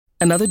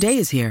Another day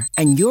is here,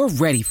 and you're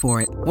ready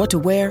for it. What to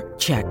wear?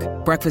 Check.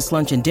 Breakfast,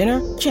 lunch, and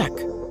dinner? Check.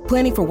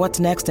 Planning for what's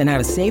next and how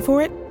to save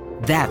for it?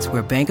 That's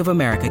where Bank of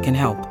America can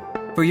help.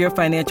 For your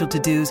financial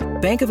to-dos,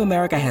 Bank of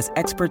America has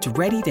experts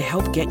ready to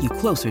help get you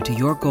closer to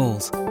your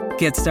goals.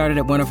 Get started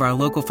at one of our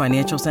local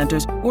financial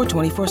centers or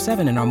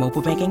 24/7 in our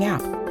mobile banking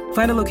app.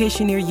 Find a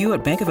location near you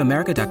at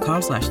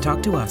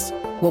bankofamerica.com/talktous.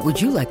 What would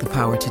you like the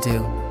power to do?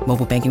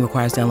 Mobile banking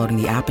requires downloading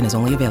the app and is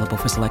only available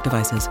for select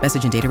devices.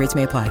 Message and data rates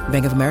may apply.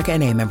 Bank of America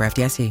N.A., member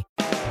FDIC.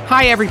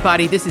 Hi,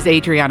 everybody. This is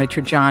Adriana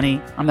Trajani.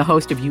 I'm the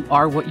host of You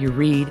Are What You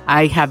Read.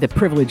 I have the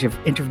privilege of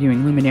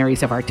interviewing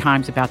luminaries of our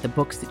times about the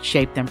books that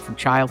shaped them from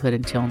childhood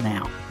until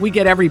now. We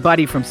get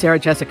everybody from Sarah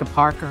Jessica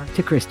Parker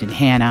to Kristen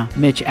Hanna,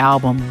 Mitch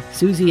Albom,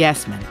 Susie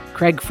Essman,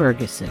 Craig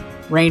Ferguson,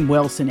 Rainn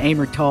Wilson,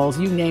 Amor Tolls,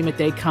 you name it,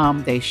 they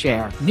come, they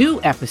share.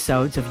 New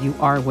episodes of You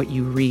Are What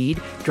You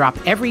Read drop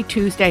every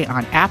Tuesday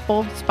on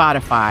Apple,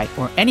 Spotify,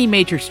 or any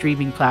major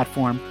streaming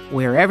platform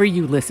wherever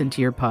you listen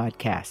to your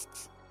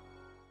podcasts.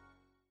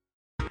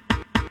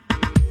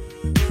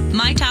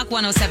 My Talk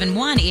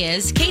 1071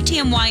 is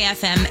KTMY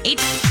FM 8.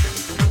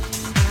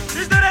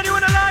 Is there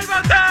anyone alive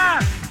out there?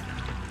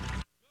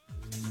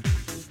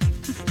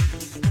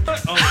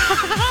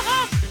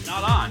 Oh,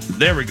 not on.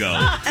 There we go.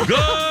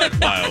 Good.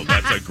 Wow,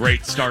 that's a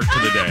great start to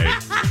the day.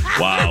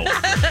 Wow.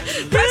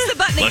 Press the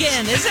button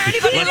again. Is there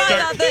anybody alive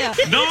out there?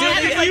 No,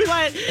 can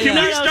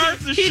we start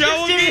the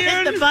show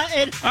again? Hit the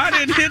button. I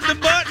didn't hit the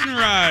button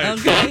right.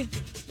 Okay.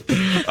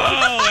 Oh,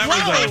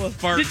 that was a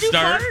fart Did you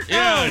start. fart?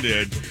 Yeah, Oh. I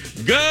did.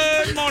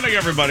 Good morning,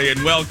 everybody,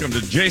 and welcome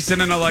to Jason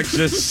and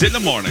Alexis in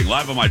the morning,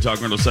 live on My Talk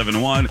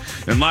 1071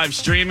 and live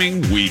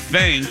streaming, we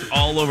think,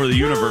 all over the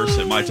universe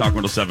at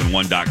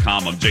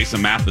MyTalk1071.com. I'm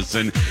Jason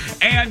Matheson,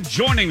 and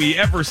joining me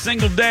every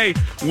single day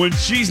when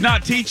she's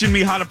not teaching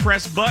me how to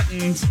press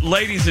buttons,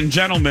 ladies and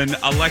gentlemen,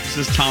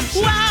 Alexis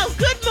Thompson. Wow,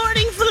 good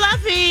morning,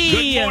 Fluffy.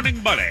 Good morning,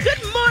 buddy.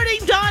 Good morning,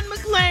 Don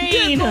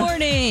McLean. Good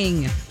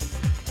morning.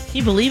 Can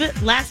you believe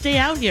it? Last day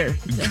out here.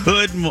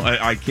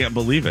 I can't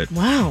believe it.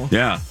 Wow.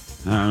 Yeah.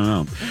 I don't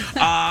know.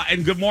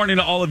 And good morning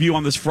to all of you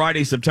on this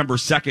Friday, September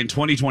 2nd,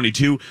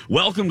 2022.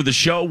 Welcome to the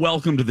show.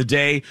 Welcome to the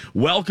day.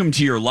 Welcome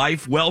to your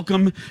life.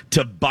 Welcome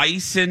to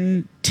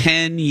Bison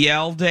 10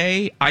 Yell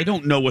Day. I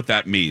don't know what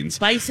that means.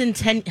 Bison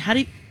 10. How do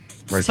you.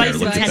 Right there,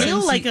 look at that.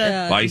 Bicentennial? Like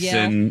a.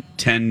 Bison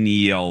 10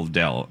 Yell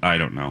Del. I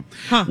don't know.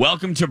 Huh.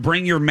 Welcome to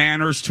Bring Your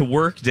Manners to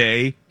Work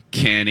Day,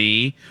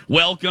 Kenny.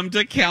 Welcome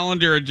to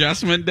Calendar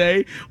Adjustment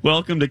Day.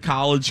 Welcome to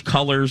College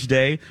Colors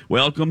Day.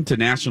 Welcome to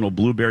National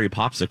Blueberry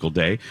Popsicle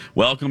Day.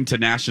 Welcome to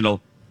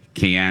National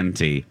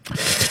Chianti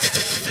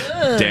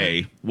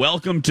Day.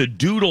 Welcome to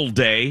Doodle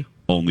Day,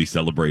 only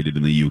celebrated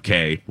in the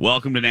UK.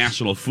 Welcome to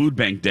National Food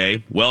Bank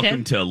Day.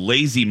 Welcome to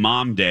Lazy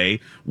Mom Day.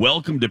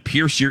 Welcome to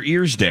Pierce Your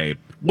Ears Day.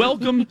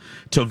 Welcome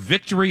to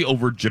Victory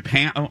Over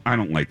Japan. Oh, I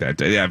don't like that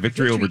day. Yeah,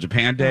 Victory Over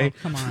Japan Day. Oh,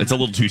 come on. It's a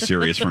little too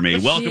serious for me.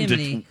 Welcome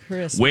Jiminy to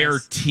Christmas. Wear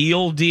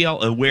Teal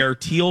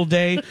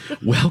Day.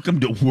 Welcome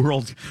to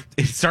World.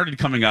 It started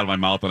coming out of my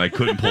mouth and I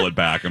couldn't pull it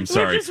back. I'm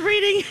sorry. We're just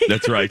reading.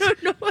 That's right.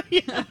 No,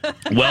 yeah.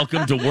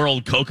 Welcome to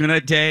World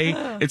Coconut Day.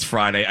 It's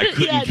Friday. I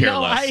couldn't care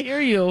less. I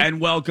hear you. And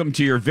welcome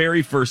to your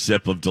very first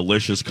sip of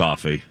delicious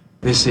coffee.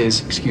 This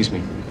is, excuse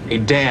me, a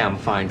damn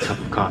fine cup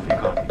of coffee.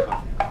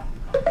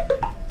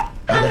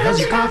 How the hell's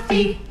your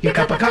coffee? Your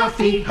cup of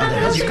coffee? How the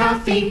hell's your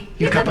coffee?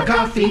 Your cup of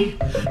coffee?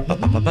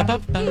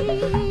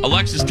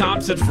 Alexis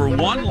Thompson for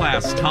one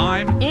last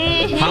time.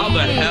 How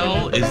the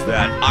hell is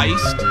that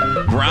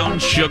iced brown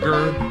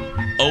sugar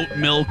oat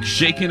milk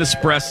shaken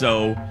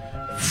espresso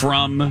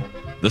from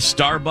the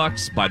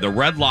Starbucks by the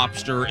Red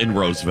Lobster in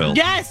Roseville?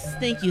 Yes.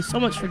 Thank you so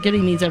much for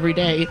getting these every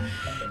day.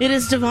 It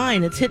is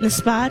divine. It's hitting the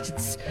spot.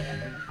 It's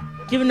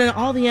giving it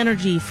all the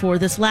energy for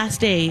this last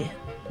day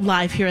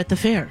live here at the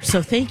fair.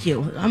 So thank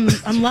you. I'm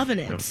loving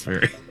it.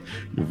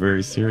 You're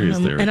very serious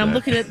there. And I'm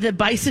looking at the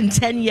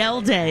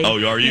Bicentennial Day.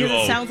 Oh, are you?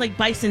 Because it sounds like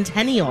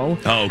bicentennial.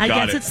 Oh, I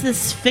got guess it. it's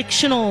this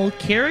fictional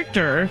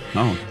character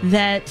Oh.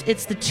 that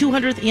it's the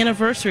 200th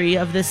anniversary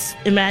of this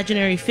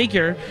imaginary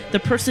figure, the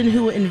person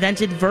who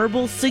invented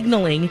verbal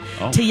signaling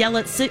to yell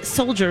at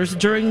soldiers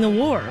during the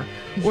war,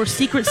 or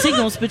secret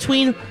signals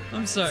between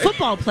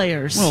football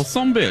players. Well,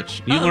 some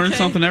bitch. You learn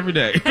something every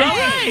day. All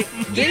right,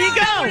 there you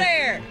go. Over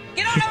there.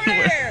 Get on over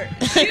there.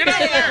 Get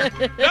over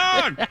there.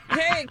 Don!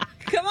 Hey,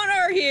 come on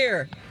over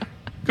here.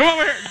 Come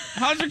over here.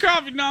 How's your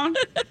coffee, Don?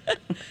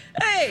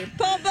 Hey,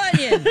 Paul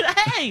Bunyan.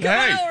 Hey, Come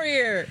Hey. on over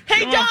here.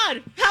 hey,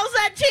 Don, how's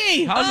that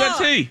tea? How's that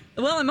tea?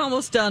 Well, I'm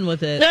almost done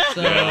with it.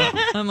 So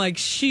I'm like,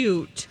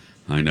 shoot.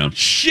 I know.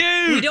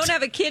 Shoot! We don't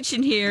have a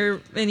kitchen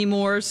here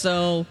anymore,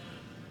 so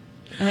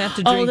I have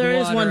to drink Oh, there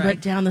is water. one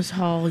right down this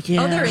hall.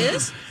 Yeah. Oh, there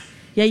is?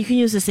 Yeah, you can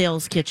use the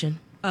sales kitchen,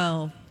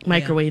 Oh.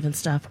 microwave and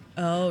stuff.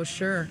 Yeah. Oh,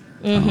 sure.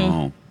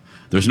 Oh.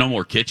 There's no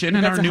more kitchen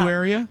in That's our a new hot-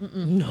 area?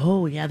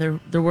 No, yeah,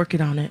 they're working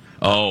on it.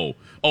 Oh,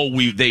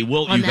 they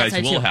will. On You that guys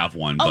side, will too. have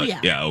one. Oh,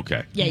 But yeah.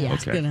 okay. Yeah.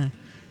 It's Okay. gonna.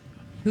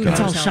 Who It's knows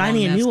all how shiny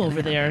long and that's new gonna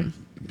over there. happen.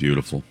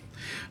 Beautiful.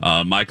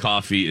 My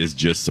coffee is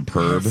just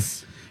superb.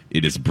 Yes.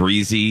 It is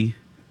breezy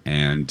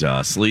and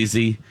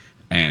sleazy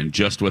and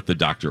just what the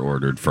doctor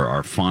ordered for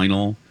our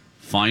final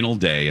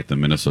day at the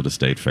Minnesota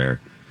State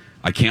Fair.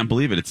 I can't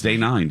believe it. It's day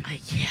 9.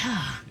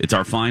 Yeah. It's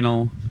our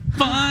final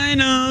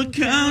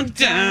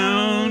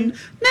countdown.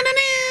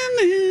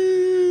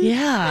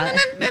 Yeah.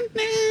 What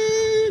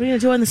are you going to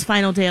do on this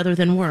final day other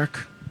than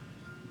work?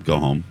 Go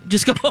home.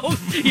 Just go home.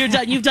 You're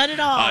done. You've done it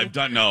all. I've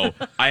done no.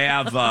 I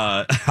have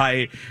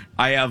I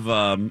have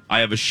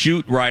a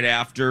shoot right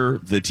after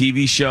the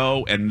TV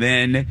show, and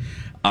then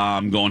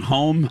I'm going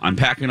home. I'm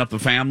packing up the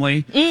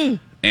family,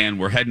 and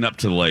we're heading up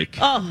to the lake.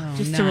 Oh,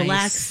 just to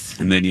relax.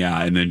 And then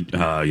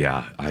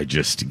I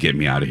just get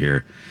me out of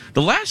here.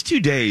 The last 2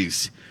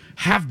 days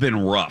have been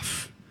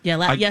rough.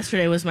 Yeah,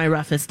 yesterday was my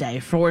roughest day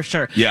for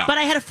sure. Yeah, but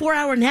I had a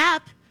 4-hour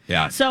nap.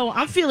 Yeah. So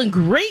I'm feeling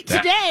great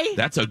today.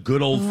 That's a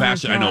good old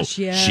fashioned. I know.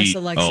 Yes,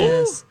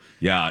 Alexis.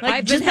 Yeah.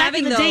 I've been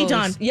having the day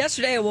done.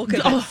 Yesterday I woke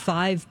up at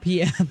 5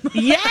 p.m.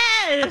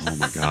 Yes. Oh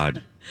my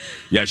God.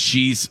 Yeah,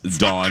 she's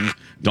Dawn.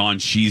 Dawn,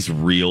 she's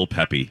real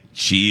peppy.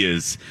 She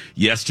is.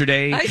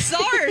 Yesterday, I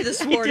saw her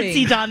this morning. I did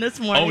see Dawn this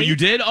morning. Oh, you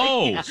did?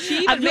 Oh, yeah. She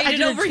even made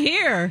it over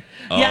here.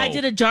 Yeah, I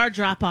did a jar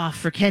drop off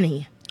for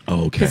Kenny.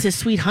 Oh, okay. Because his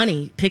sweet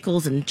honey,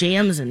 pickles and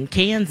jams and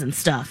cans and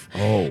stuff.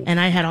 Oh. And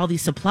I had all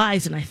these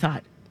supplies, and I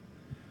thought,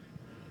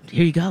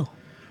 here you go.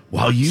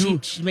 Well, she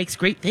makes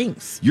great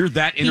things. You're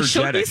that energetic. He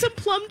showed me some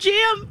plum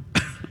jam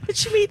that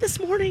she made this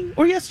morning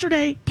or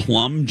yesterday.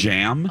 Plum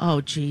jam?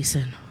 Oh,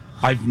 Jason.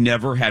 I've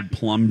never had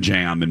plum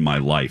jam in my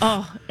life.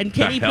 Oh, and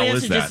Kenny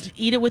plans to just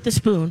eat it with a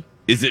spoon.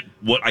 Is it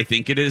what I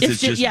think it is? It's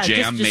just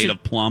jam made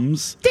of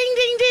plums? Ding,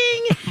 ding,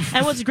 ding.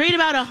 And what's great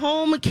about a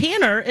home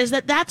canner is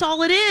that's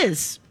all it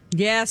is.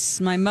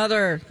 Yes, my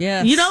mother.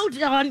 Yes. You know,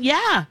 Dawn,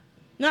 yeah.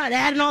 Not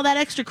adding all that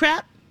extra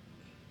crap.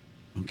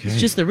 Okay.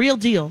 It's just the real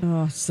deal.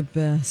 Oh, it's the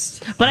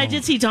best. But I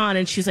did see Dawn,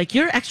 and she's like,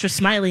 "You're extra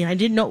smiley," and I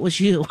didn't know it was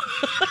you.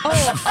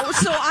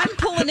 So I'm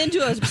pulling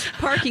into a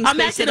parking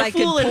space that I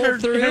could pull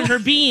through. Her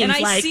beams, and I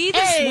like, see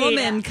this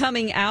woman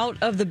coming out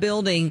of the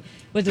building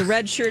with a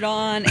red shirt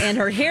on and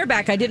her hair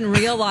back. I didn't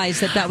realize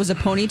that was a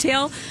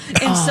ponytail.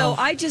 And so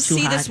I just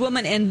see this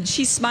woman, and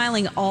she's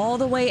smiling all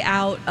the way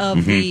out of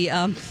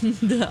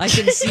I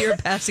can see her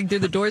passing through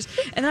the doors.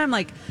 And then I'm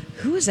like,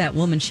 who is that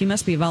woman? She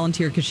must be a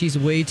volunteer because she's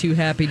way too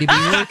happy to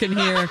be working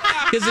here.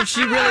 Because if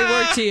she really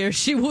worked here,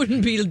 she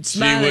wouldn't be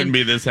smiling. She wouldn't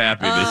be this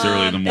happy this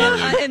early in the morning.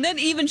 And then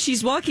even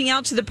she's walking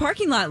out to the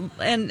parking lot,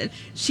 and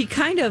she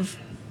kind of,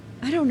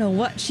 I don't know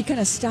what, she kind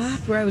of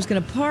stopped where I was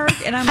going to park,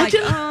 and I'm like,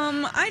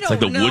 I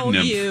don't know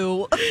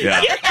you. Yeah.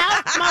 Get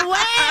out my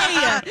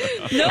way.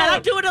 No. And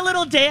I'm doing a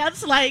little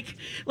dance like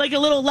a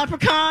little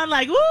leprechaun,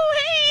 like, woo,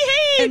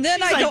 hey. And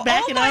then she's I go,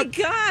 oh my up.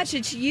 gosh,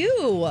 it's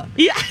you.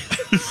 Yeah.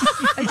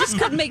 I just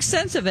couldn't make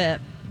sense of it.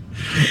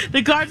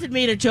 The guards had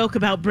made a joke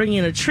about bringing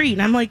a treat,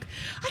 and I'm like,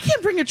 I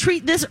can't bring a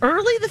treat this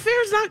early. The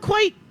fair's not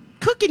quite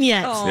cooking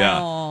yet.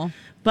 Aww.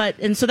 Yeah.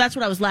 And so that's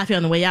what I was laughing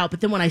on the way out.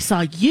 But then when I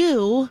saw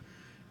you...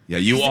 Yeah,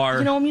 you are...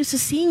 You know, I'm used to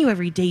seeing you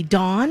every day,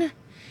 Dawn.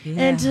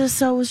 Yeah. And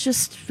so it was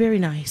just very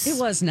nice. It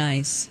was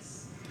nice.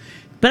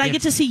 But I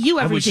get to see you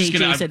every day,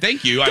 Jason.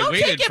 Thank you. Don't I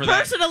waited take it for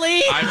personally.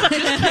 That. I'm just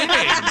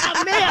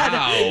kidding. Man.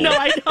 Wow. No,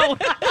 I know.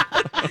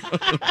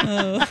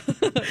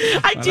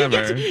 I do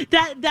get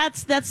to,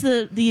 that's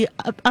the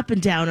up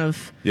and down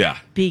of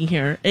being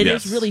here. It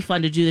is really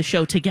fun to do the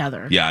show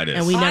together. Yeah, it is.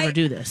 And we never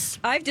do this.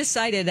 I've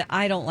decided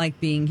I don't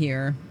like being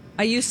here.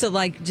 I used to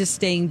like just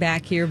staying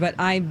back here, but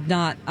I'm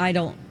not.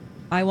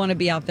 I want to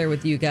be out there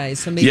with you guys,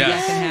 so maybe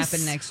that can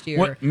happen next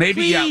year.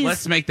 Maybe,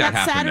 let's make that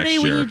happen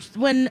Saturday next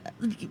year.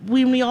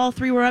 when we all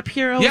three were up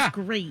here, it was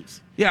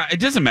great. Yeah, it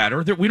doesn't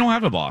matter. We don't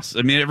have a boss.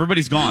 I mean,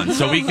 everybody's gone,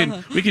 so we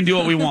can do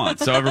what we want.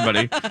 So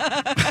everybody,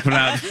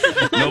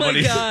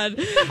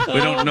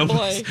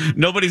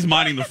 nobody's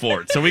minding the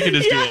fort, so we can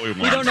just do what we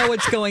want. We don't know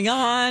what's going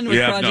on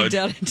with Project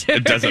Down and Dirty.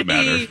 It doesn't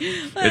matter.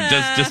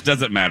 It just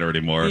doesn't matter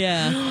anymore.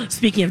 Yeah.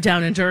 Speaking of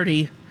Down and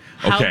Dirty,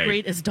 how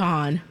great is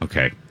Dawn?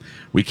 Okay.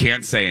 We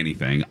can't say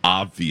anything,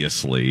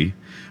 obviously,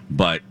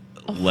 but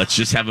let's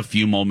just have a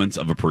few moments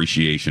of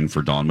appreciation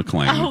for Dawn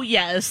McClain. Oh,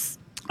 yes.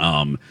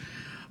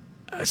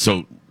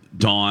 So,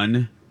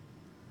 Dawn,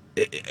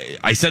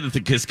 I said that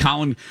because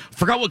Colin,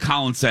 forgot what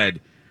Colin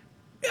said.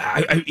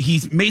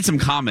 He made some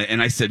comment,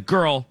 and I said,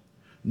 girl,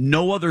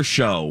 no other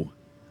show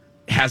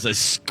has a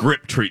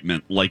script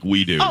treatment like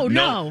we do. Oh,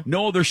 no.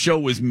 No other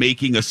show is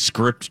making a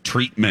script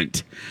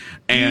treatment.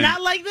 And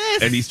not like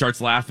this. And he starts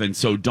laughing.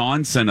 So,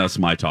 Dawn sent us,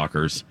 my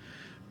talkers,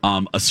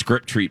 a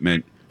script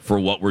treatment for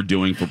what we're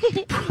doing for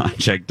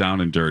Project Down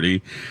and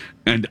Dirty.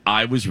 And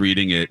I was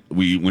reading it.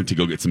 We went to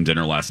go get some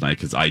dinner last night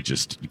because I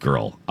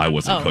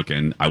wasn't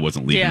cooking. I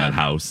wasn't leaving that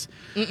house.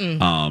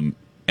 And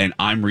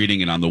I'm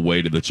reading it on the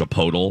way to the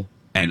Chipotle,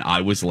 and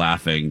I was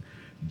laughing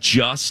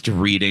just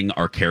reading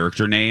our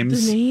character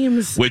names. The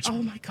names. Which,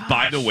 oh my gosh.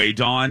 By the way,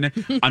 Dawn,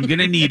 I'm going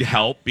to need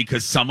help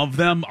because some of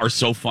them are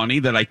so funny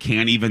that I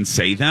can't even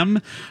say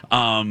them.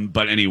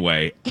 But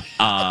anyway,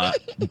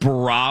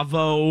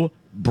 bravo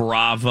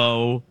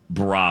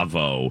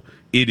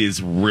It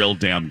is real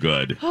damn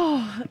good.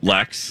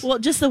 Lex? Well,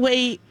 just the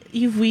way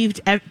you've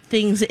weaved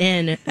things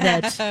in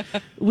that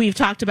we've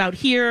talked about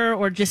here,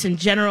 or just in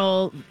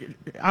general,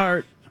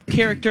 our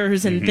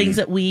characters and things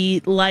that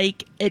we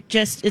like.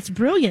 It's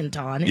brilliant,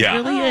 Dawn. It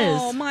really is.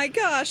 Oh my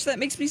gosh, that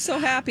makes me so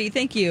happy.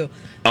 Thank you.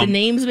 The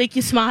names make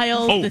you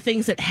smile. The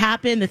things that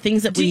happen, the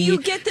things that we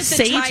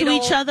say to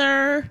each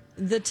other.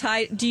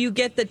 Do you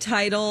get the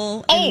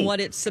title and what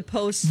it's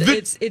supposed to?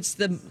 It's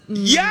the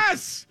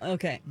yes.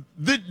 Okay.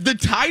 The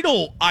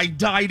title, I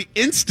died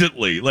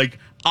instantly. Like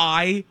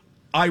I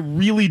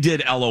really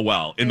did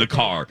LOL in the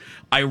car.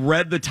 I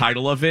read the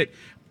title of it.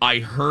 I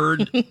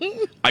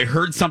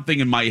heard something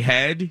in my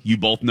head. You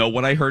both know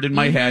what I heard in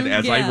my head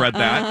as I read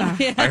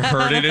that. I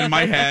heard it in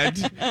my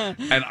head,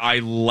 and I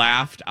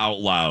laughed out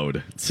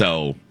loud.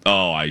 So,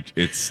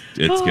 it's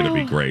going to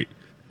be great.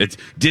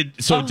 Did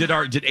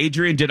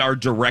Adrian, did our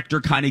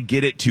director kind of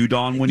get it too,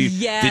 Dawn? Did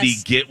he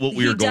get what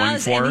we were going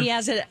for? And he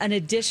has an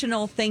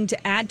additional thing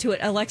to add to it.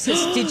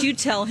 Alexis, did you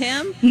tell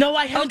him? No,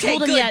 I haven't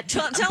told him yet.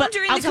 Tell him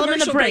during the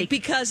commercial break,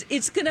 because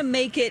it's going to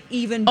make it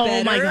even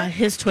better. Oh my God,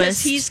 his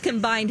twist. He's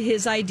combined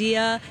his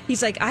idea.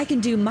 He's like, I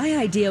can do my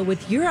idea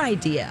with your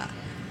idea.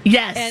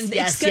 Yes, and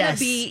it's going to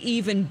be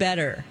even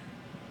better.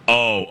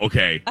 Oh,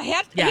 okay. I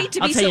hate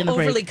to be so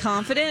overly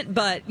confident,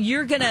 but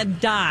you're going to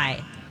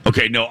die.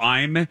 Okay, no,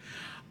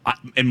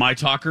 in my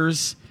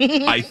talkers,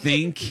 I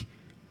think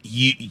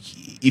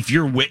if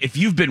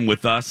you've been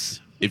with us,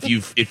 if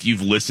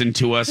you've listened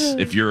to us,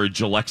 if you're a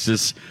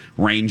Jalexis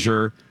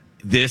Ranger,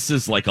 this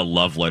is like a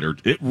love letter.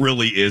 It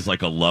really is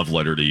like a love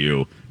letter to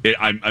you.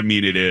 I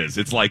mean, it is.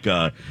 It's like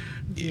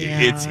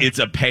it's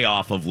a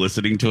payoff of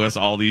listening to us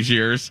all these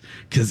years,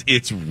 because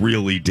it's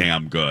really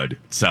damn good.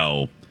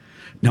 So.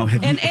 No,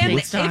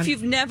 if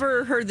you've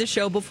never heard the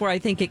show before, I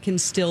think it can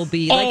still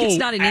be it's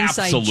not an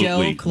inside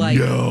joke.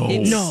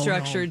 It's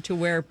structured to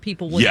where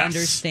people would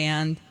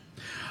understand.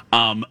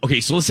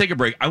 Okay, so let's take a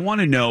break. I want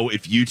to know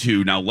if you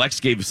two, now Lex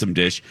gave us some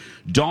dish.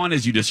 Dawn,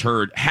 as you just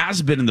heard,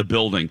 has been in the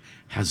building.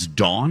 Has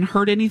Dawn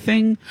heard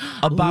anything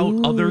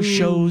about other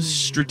shows'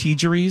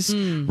 strategeries?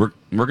 We're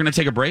going to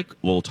take a break.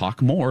 We'll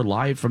talk more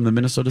live from the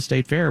Minnesota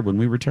State Fair when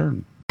we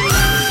return.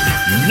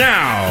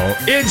 Now,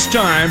 it's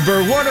time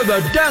for one of the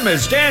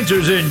dumbest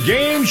answers in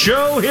game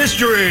show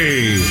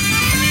history.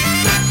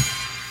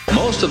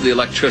 Most of the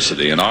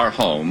electricity in our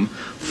home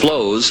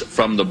flows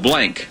from the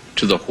blank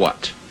to the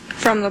what?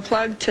 From the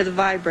plug to the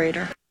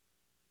vibrator.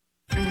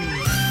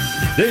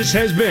 This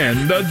has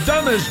been the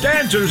dumbest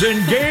answers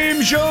in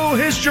game show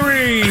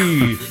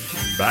history.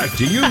 Back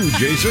to you,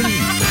 Jason.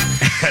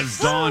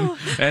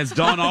 As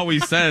Dawn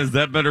always says,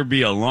 that better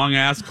be a long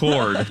ass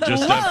cord.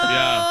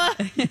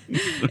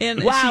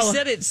 And she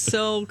said it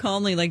so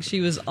calmly, like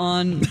she was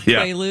on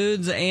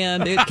Quaaludes,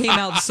 and it came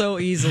out so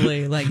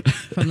easily, like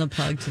from the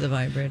plug to the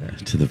vibrator.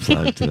 To the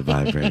plug to the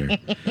vibrator.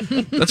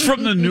 That's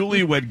from the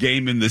Newlywed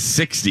Game in the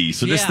 '60s.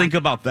 So just think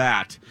about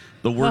that.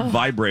 The word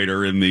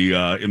vibrator in the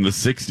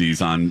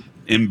 '60s on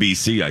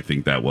NBC, I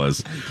think that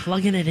was. I'm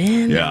plugging it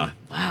in. Yeah.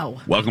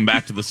 Wow. Welcome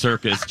back to the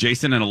circus.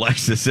 Jason and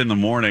Alexis in the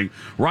morning,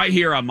 right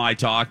here on My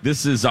Talk.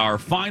 This is our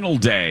final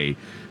day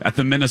at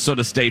the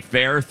Minnesota State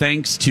Fair.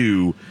 Thanks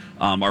to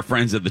our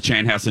friends at the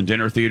Chanhassen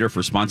Dinner Theater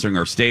for sponsoring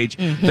our stage.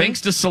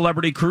 Thanks to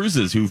Celebrity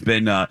Cruises, who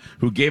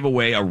gave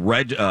away a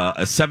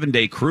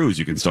 7-day cruise.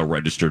 You can still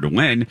register to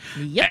win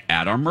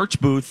at our merch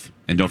booth.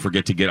 And don't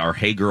forget to get our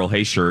Hey Girl,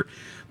 Hey shirt.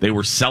 They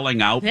were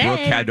selling out. Brooke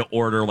had to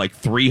order like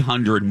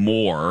 300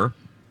 more.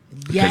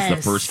 Because the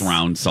first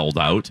round sold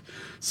out.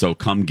 So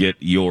come get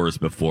yours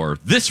before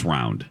this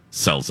round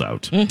sells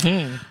out.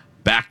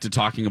 Back to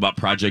talking about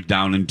Project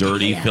Down and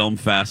Dirty Film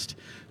Fest.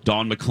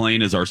 Dawn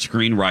McLean is our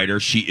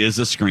screenwriter. She is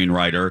a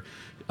screenwriter.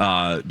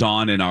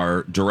 Dawn and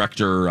our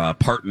director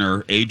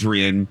partner,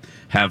 Adrian,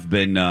 have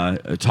been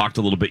talked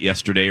a little bit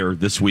yesterday or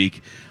this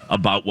week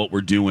about what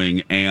we're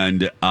doing.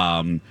 And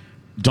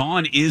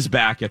Dawn is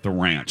back at the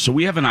ranch. So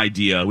we have an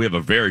idea. We have a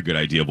very good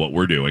idea of what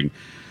we're doing.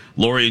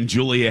 Lori and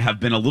Julia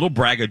have been a little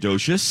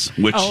braggadocious,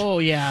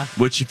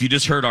 which if you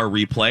just heard our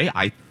replay,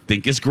 I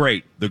think is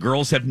great. The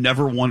girls have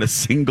never won a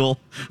single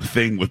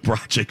thing with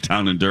Project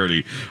Down and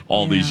Dirty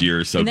all these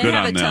years, so good on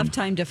them. And they have a tough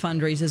time to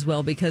fundraise as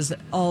well, because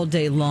all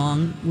day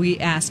long we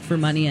ask for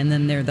money and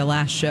then they're the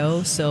last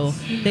show, so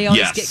they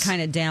always get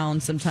kind of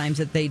down sometimes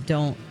that they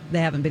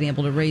haven't been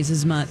able to raise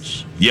as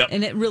much.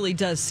 And it really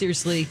does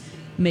seriously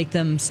make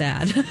them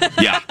sad.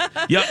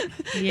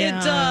 It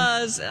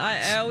does.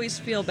 I always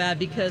feel bad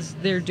because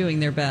they're doing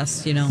their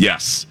best, you know.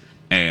 Yes.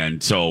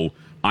 And so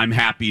I'm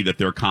happy that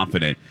they're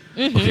confident.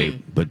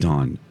 Okay, but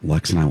Dawn,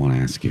 Lex and I want to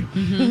ask you.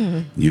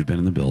 You've been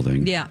in the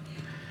building. Yeah.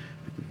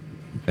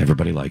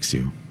 Everybody likes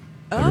you.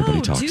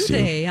 Everybody talks to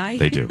you.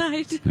 They do.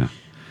 Yeah.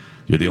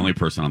 You're the only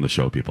person on the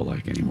show people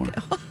like anymore.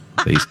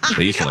 They used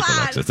to like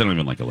Alexis. They don't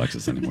even like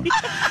Alexis anymore.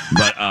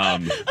 But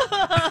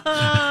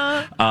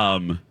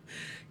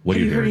what are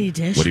you hearing?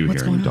 What are you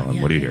hearing,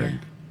 Dawn? What are you hearing?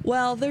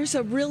 Well, there's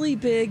a really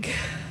big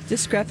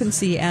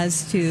discrepancy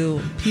as to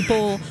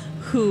people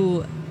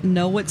who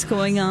know what's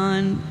going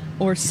on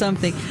or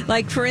something.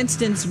 Like, for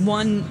instance,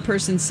 one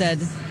person said,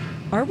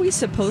 are we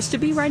supposed to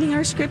be writing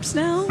our scripts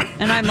now?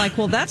 And I'm like,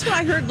 well, that's what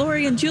I heard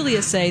Lori and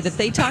Julia say, that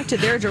they talked to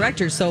their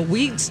directors. So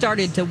we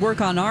started to work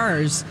on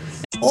ours.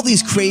 All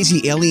these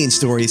crazy alien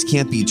stories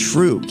can't be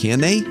true, can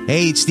they?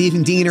 Hey, it's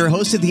Stephen Diener,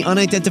 host of the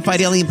Unidentified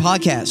Alien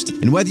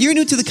Podcast. And whether you're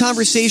new to the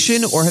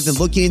conversation or have been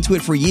looking into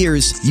it for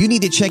years, you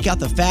need to check out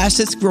the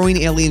fastest growing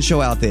alien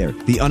show out there,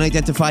 the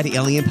Unidentified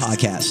Alien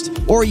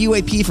Podcast, or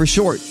UAP for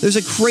short. There's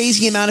a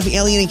crazy amount of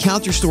alien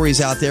encounter stories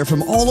out there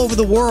from all over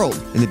the world.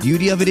 And the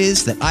beauty of it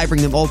is that I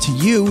bring them all to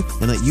you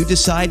and let you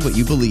decide what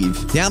you believe.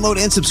 Download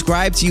and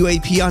subscribe to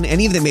UAP on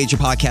any of the major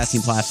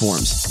podcasting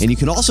platforms. And you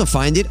can also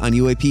find it on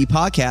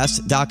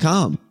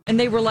UAPpodcast.com. And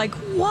they were like,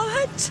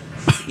 what?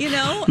 You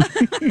know,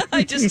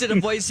 I just did a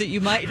voice that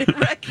you might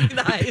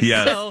recognize.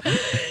 Yes. So,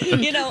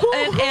 you know,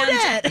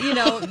 and you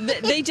know,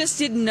 they just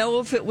didn't know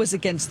if it was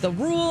against the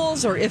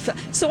rules or if.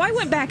 So I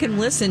went back and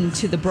listened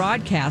to the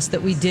broadcast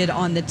that we did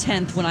on the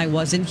 10th when I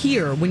wasn't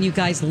here, when you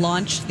guys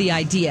launched the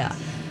idea.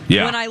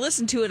 Yeah. When I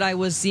listened to it, I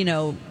was, you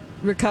know,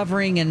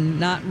 recovering and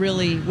not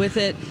really with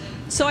it.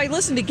 So I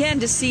listened again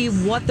to see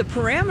what the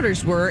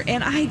parameters were,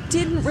 and I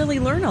didn't really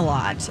learn a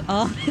lot,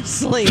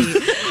 honestly.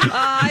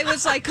 I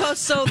was like, oh,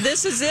 so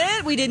this is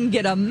it? We didn't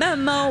get a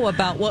memo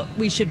about what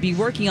we should be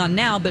working on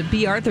now, but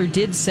B. Arthur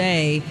did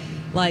say,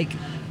 like,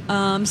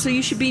 so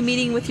you should be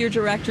meeting with your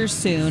directors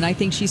soon. I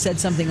think she said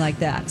something like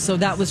that. So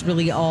that was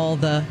really all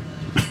the...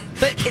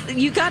 But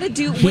you got to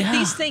do, with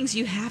these things,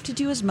 you have to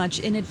do as much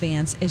in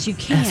advance as you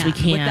can,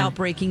 without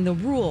breaking the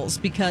rules,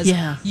 because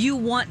you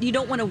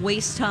don't want to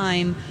waste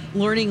time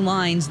learning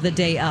lines the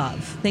day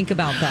of. Think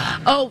about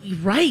that. Oh,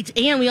 right.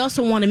 And we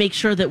also want to make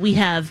sure that we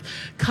have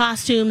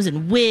costumes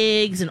and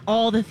wigs and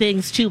all the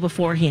things, too,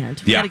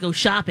 beforehand. We got to go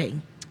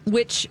shopping.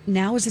 Which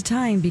now is the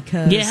time,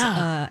 because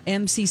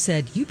MC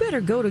said, you better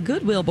go to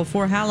Goodwill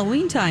before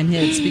Halloween time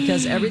hits,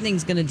 because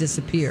everything's going to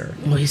disappear.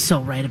 Well, he's so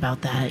right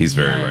about that. He's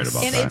very right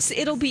about that. And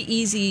it'll be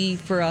easy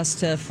for us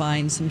to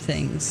find some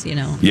things, you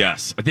know.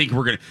 Yes, I think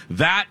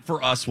that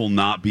for us will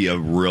not be a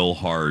real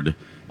hard,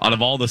 out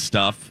of all the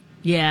stuff,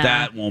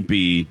 that won't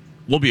be...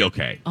 We'll be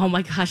okay. Oh,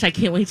 my gosh. I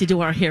can't wait to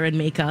do our hair and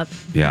makeup.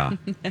 Yeah.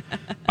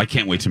 I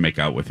can't wait to make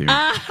out with you.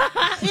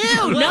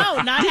 Ew,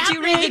 no, not Did happening.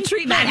 you read the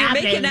treatment? You're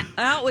making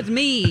out with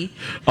me.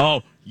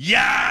 Oh,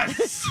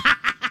 yes!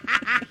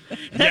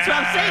 That's what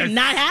I'm saying.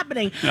 Not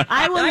happening.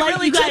 I will light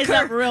really you guys took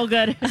her- up real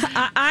good.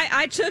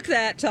 I took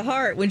that to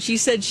heart when she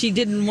said she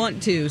didn't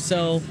want to,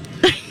 so...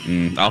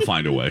 I'll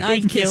find a way. I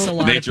kiss a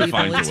lot Nature of people.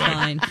 finds It's a way.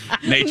 fine.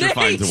 Nature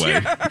finds a way.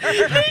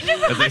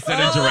 As they said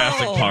in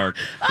Jurassic Park,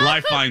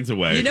 life finds a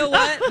way. You know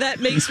what?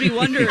 That makes me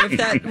wonder if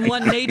that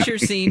one nature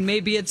scene,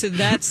 maybe it's in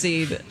that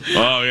scene.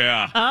 Oh,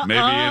 yeah.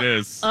 Maybe it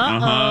is.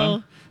 Uh-huh.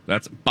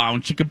 That's bow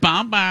chicka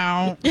bow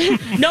bow.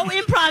 No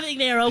improving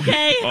there,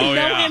 okay? Oh,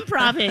 no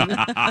improving.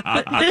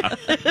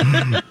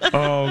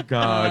 Oh,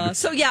 God.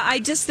 So, yeah, I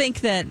just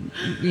think that,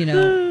 you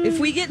know, if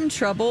we get in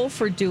trouble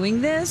for doing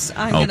this,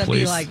 I'm going to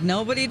be like,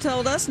 nobody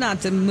told us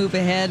not to move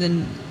ahead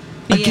and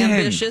be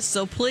ambitious,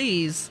 so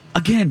please.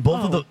 Again,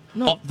 both of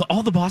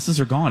all the bosses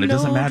are gone. It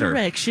doesn't matter.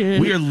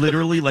 Direction. We are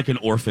literally like an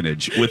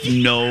orphanage with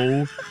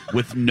no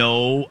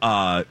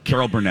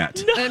Carol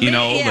Burnett.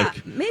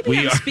 Maybe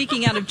I'm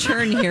speaking out of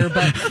turn here,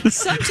 but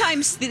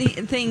sometimes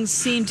things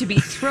seem to be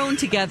thrown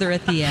together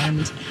at the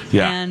end.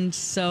 Yeah. And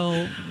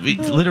so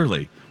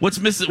literally. What's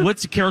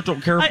Carol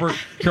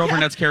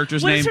Burnett's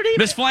character's name? What is her name?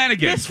 Miss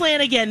Flanagan. Miss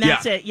Flanagan,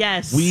 that's it,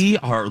 yes. We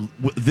are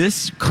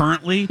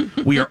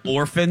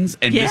orphans,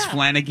 and Miss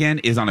Flanagan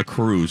is on a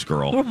cruise,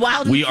 girl. We're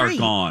wild and We free. are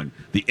gone.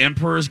 The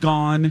Emperor's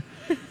gone.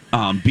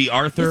 B.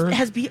 Arthur.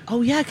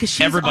 Because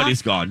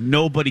Everybody's gone.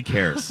 Nobody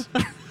cares.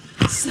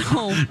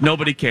 So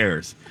nobody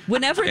cares.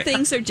 Whenever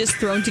things are just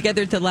thrown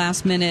together at the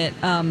last minute,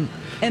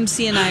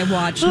 MC and I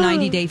watched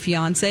 90 Day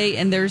Fiancé,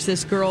 and there's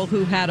this girl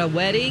who had a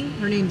wedding.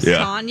 Her name's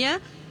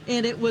Tanya.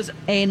 And it was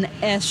an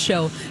S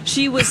show.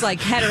 She was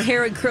like, had her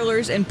hair in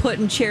curlers and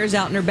putting chairs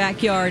out in her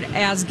backyard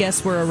as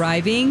guests were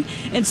arriving.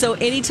 And so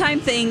anytime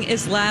thing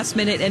is last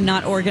minute and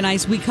not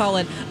organized, we call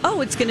it,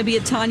 it's going to be a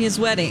Tanya's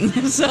wedding.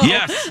 So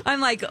I'm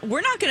like,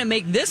 we're not going to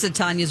make this a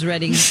Tanya's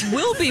wedding.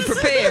 We'll be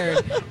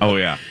prepared. Oh,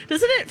 yeah.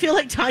 Doesn't it feel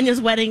like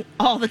Tanya's wedding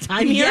all the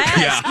time here?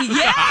 Yes.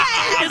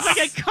 Yes. It's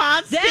like a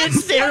constant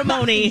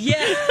ceremony.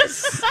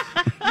 Yes.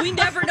 We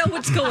never know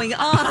what's going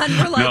on.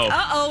 We're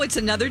like, it's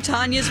another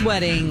Tanya's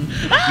wedding.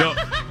 No,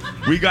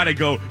 we got to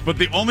go. But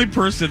the only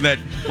person that,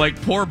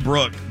 like, poor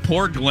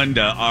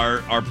Glenda,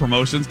 our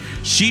promotions,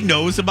 she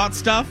knows about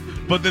stuff,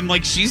 but then,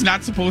 like, she's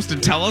not supposed to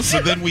tell us. So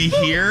then we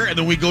hear, and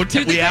then we go,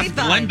 we ask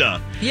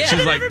Glenda. Yeah.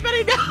 She's like,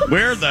 everybody knows.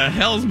 Where the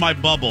hell's my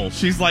bubble?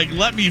 She's like,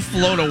 let me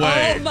float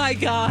away. Oh, my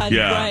God.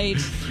 Yeah. Right.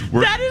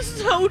 That is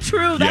so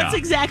true. That's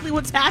exactly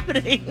what's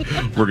happening.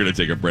 We're going to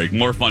take a break.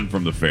 More fun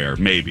from the fair,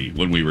 maybe,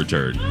 when we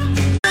return.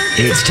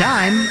 It's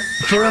time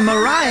for a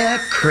Mariah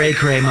Cray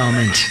Cray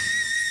moment.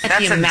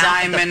 That's a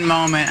diamond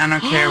moment. I don't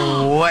care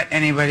what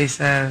anybody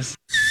says.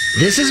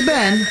 This has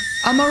been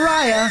a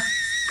Mariah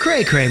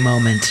Cray Cray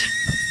moment.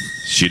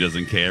 She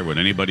doesn't care what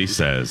anybody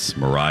says.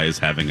 Mariah's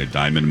having a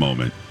diamond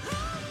moment.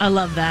 I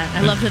love that.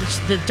 I love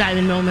that the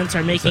Diamond Moments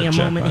are making a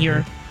moment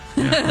here.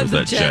 Yeah, there's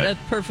that jet.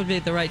 Perfectly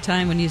at the right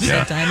time when you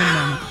said Diamond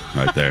Moment.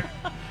 Right there.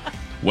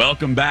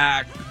 Welcome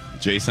back.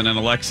 Jason and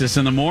Alexis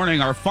in the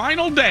morning. Our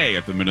final day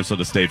at the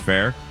Minnesota State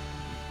Fair.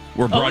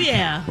 We're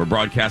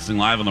broadcasting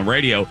live on the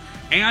radio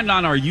and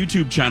on our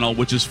YouTube channel,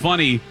 which is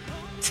funny.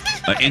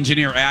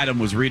 Engineer Adam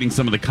was reading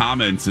some of the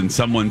comments, and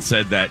someone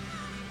said that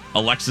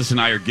Alexis and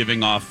I are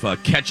giving off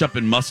ketchup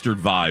and mustard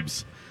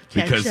vibes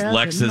because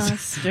Lex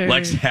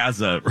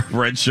has a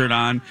red shirt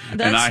on,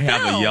 and I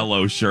have a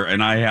yellow shirt,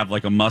 and I have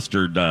like a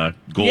mustard gold.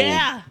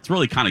 Yeah. It's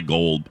really kind of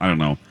gold. I don't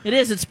know. It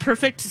is. It's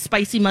perfect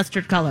spicy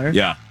mustard color.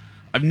 Yeah.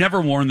 I've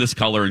never worn this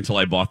color until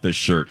I bought this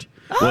shirt.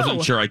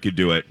 Wasn't sure I could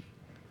do it.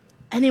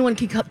 Anyone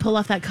can pull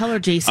off that color,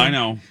 Jason. I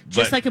know.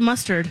 Just like a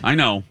mustard. I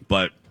know,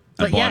 but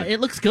yeah,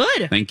 it looks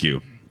good. Thank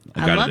you.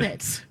 I love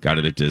it. Got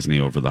it at Disney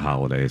over the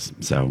holidays.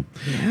 So,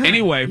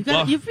 anyway.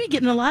 You've been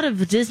getting a lot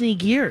of Disney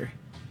gear.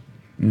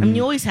 I mean,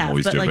 you always have,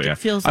 it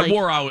feels like...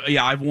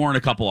 I've worn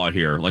a couple out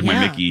here. Like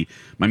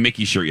my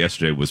Mickey shirt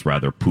yesterday was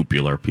rather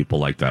popular. People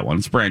like that one.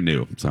 It's brand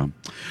new. So,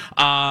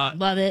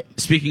 love it.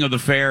 Speaking of the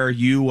fair,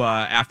 you,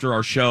 after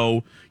our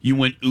show, you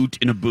went oot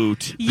in a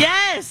boot.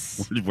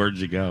 Yes! Where'd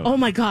you go? Oh,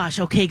 my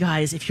gosh. Okay,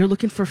 guys, if you're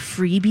looking for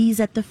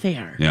freebies at the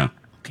fair... Yeah.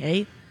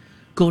 Okay?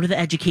 Go to the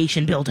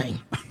education building.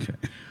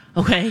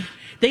 Okay?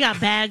 They got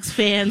bags,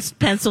 fans,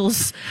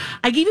 pencils.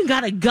 I even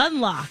got a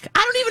gun lock. I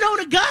don't even own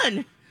a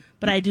gun!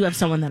 But I do have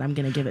someone that I'm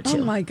going to give it to.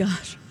 Oh, my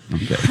gosh.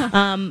 Okay.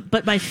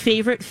 But my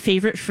favorite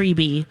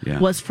freebie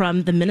was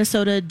from the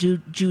Minnesota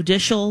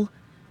Judicial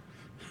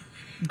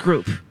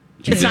Group.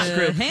 It's not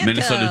group.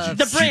 Minnesota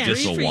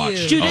Judicial Watch.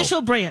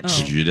 Judicial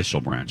branch.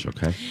 Judicial branch,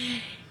 okay.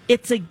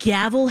 It's a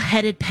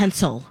gavel-headed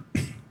pencil.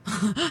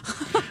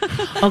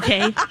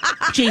 Okay,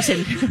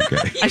 Jason.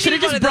 Okay. I should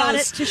have just brought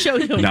it to show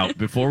you. Now,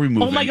 before we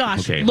move, oh my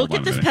gosh! Okay, look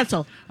at this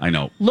pencil. I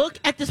know. Look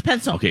at this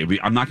pencil. Okay,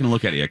 I'm not going to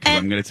look at it yet because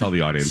I'm going to tell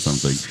the audience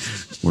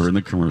something. We're in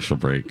the commercial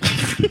break.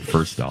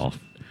 First off,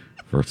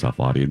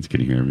 audience,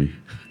 can you hear me?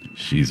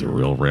 She's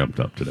real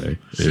ramped up today.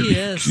 She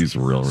is. She's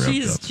real ramped up.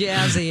 She's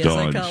jazzy,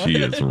 Dawn, as I call she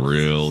it. is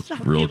real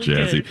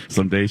jazzy. Good.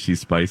 Some days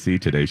she's spicy.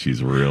 Today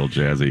she's real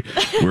jazzy.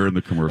 We're in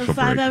the commercial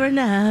break. 5-hour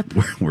nap.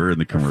 We're in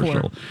the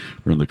commercial.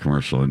 We're in the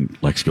commercial, and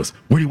Lex goes,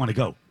 "Where do you want to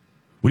go?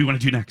 What do you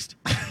want to do next?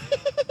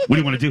 What do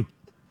you want to do?"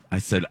 I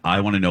said, "I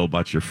want to know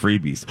about your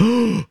freebies."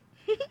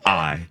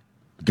 I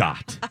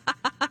got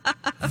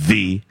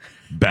the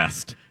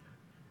best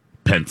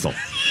pencil.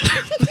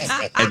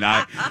 And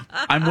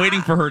I'm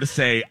waiting for her to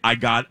say, I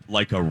got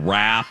like a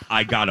wrap,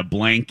 I got a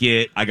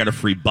blanket, I got a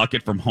free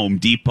bucket from Home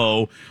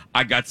Depot,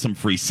 I got some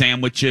free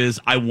sandwiches,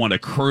 I won a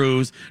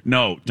cruise.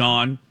 No,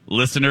 Dawn,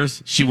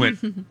 listeners, she went,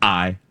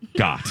 I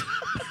got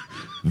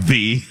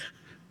the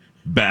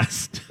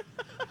best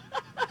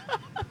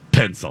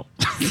pencil.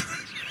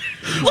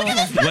 Look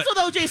at this pencil,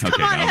 though, Jason.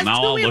 Come on, it has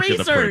now two I'll look erasers.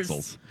 at the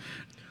pencils.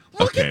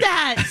 Look at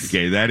that.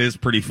 Okay, that is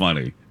pretty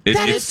funny.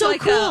 That is so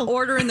like cool. A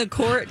order in the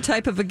court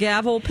type of a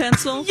gavel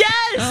pencel.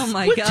 Yes. Oh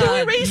my with God. 2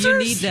 erasers. You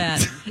need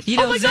that. You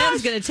know,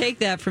 Zen's going to take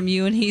that from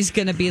you, and he's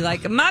going to be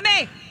like,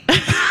 "Mommy."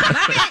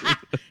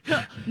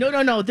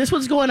 No. This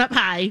one's going up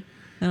high.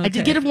 Okay. I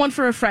did get one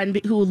for a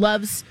friend who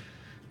loves,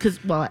 because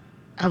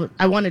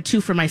I wanted 2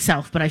 for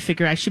myself, but I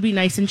figure I should be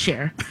nice and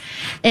share.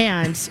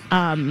 And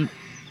I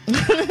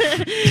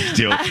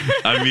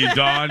mean,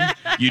 Dawn,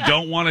 you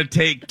don't want to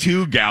take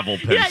 2 gavel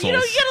pencils. Yeah, you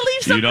got to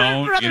leave some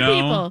for other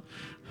people.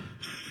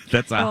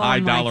 That's a high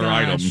dollar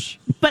item.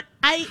 But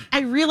I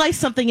realized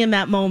something in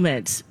that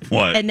moment.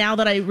 What? And now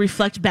that I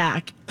reflect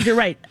back, you're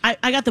right.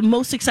 I got the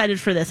most excited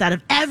for this out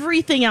of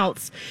everything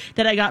else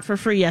that I got for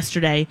free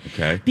yesterday.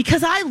 Okay.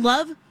 Because I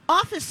love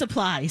office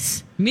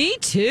supplies. Me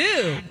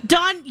too.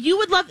 Dawn, you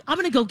would love... I'm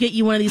going to go get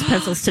you one of these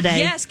pencils today.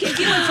 Yes, get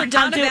you one for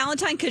Donna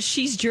Valentine because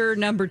she's juror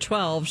number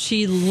 12.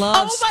 She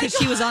loves... Because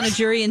she was on a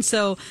jury, and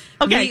so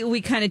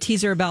we kind of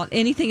tease her about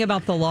anything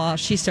about the law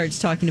she starts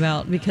talking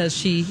about because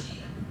she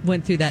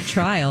went through that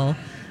trial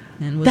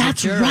and was a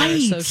juror.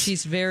 Right. So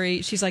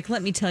she's like,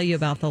 let me tell you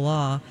about the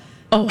law.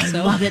 Oh, I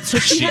love it. So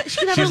she can have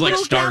she's a like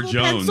little Star gavel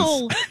Jones.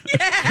 pencil.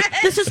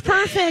 Yes. This is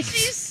perfect.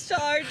 She's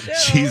Star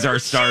Jones. She's our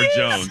Star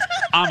Jones.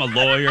 I'm a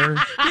lawyer.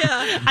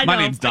 Yeah, My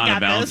name's Donna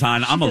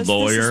Valentine. I'm a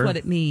lawyer. This is what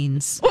it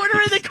means.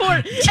 Order in the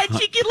court. And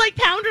she can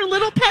pound her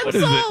little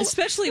pencil.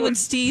 Especially when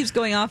Steve's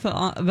going off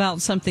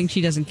about something she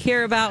doesn't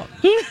care about,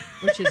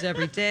 which is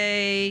every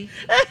day.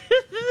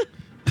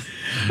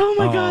 Oh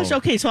my gosh!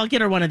 Okay, so I'll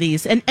get her one of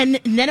these, and then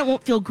it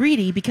won't feel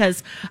greedy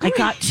because I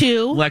got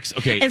 2. Lex,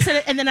 okay,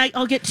 and then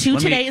I'll get 2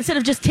 today instead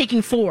of just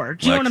taking 4.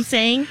 Do you know what I'm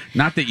saying?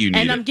 Not that you need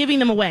it, and I'm giving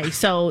them away,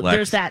 so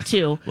there's that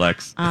too.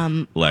 Lex,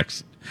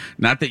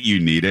 not that you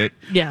need it,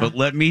 but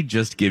let me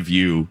just give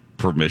you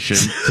permission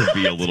to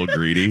be a little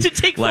greedy. To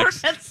take 4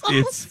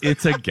 pencils.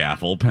 It's a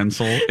gavel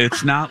pencil.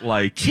 It's not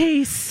like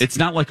Chase. It's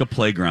not like a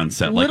playground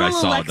set little like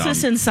I saw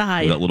Alexis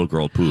inside. That little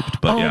girl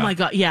pooped. But my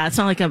God, yeah, it's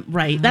not like a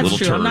right. That's little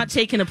true. Turds. I'm not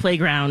taking a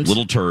playground.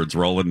 Little turds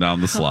rolling down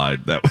the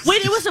slide. That was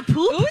Wait, it was a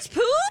poop. It was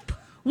poop.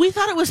 We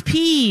thought it was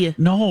pee.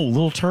 No,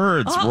 little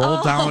turds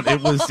rolled down.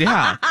 It was,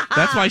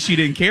 that's why she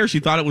didn't care. She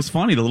thought it was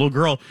funny. The little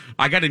girl,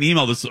 I got an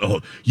email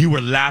you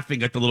were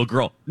laughing at the little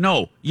girl.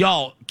 No,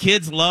 y'all,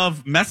 kids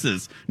love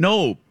messes.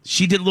 No,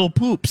 she did little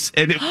poops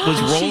and it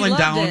was rolling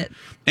down.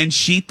 And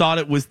she thought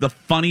it was the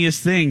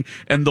funniest thing.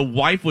 And the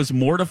wife was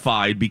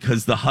mortified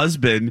because the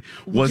husband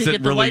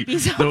wasn't really,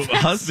 the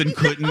husband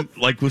couldn't,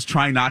 was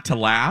trying not to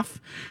laugh.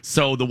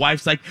 So the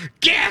wife's like,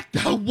 get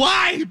the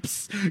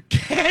wipes!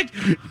 Get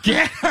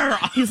her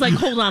off. He's like,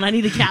 hold on, I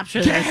need to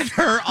capture Get this.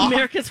 her off.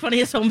 America's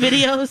Funniest Home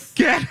Videos.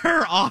 Get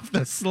her off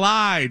the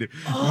slide.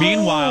 Oh,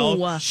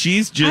 Meanwhile,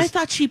 she's just... I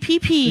thought she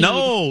pee-peed.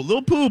 No,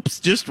 little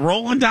poops just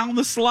rolling down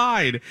the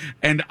slide.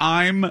 And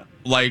I'm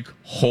like,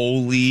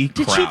 holy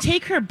crap. Did she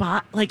take her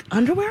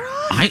underwear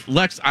off?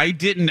 Lex, I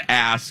didn't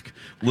ask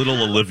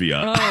little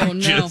Olivia. Oh,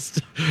 no.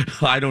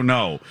 I don't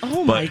know.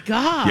 Oh, my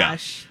gosh.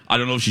 Yeah, I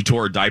don't know if she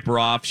tore her diaper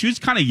off. She was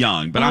kind of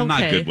young, but I'm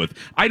not good with...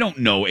 I don't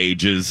know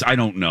ages. I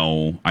don't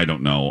know. I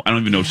don't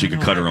even know if she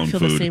could cut her own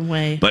food. The same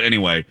way. But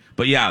anyway,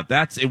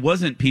 it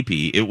wasn't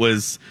pee-pee.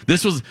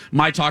 This was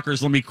My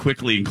Talkers. Let me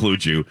quickly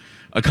include you.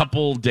 A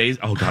couple days.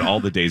 Oh God, all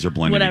the days are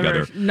blending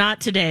together. Not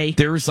today.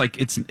 There's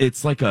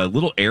it's like a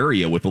little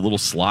area with a little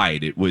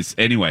slide. It was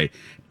anyway,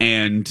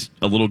 and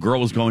a little girl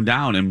was going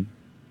down and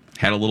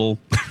had a little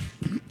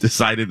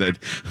decided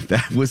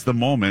that was the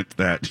moment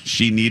that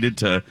she needed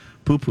to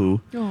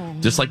poo-poo. Oh.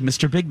 Just like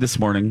Mr. Big this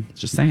morning.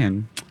 Just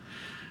saying.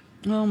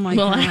 Oh my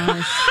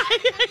gosh.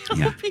 I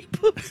hope he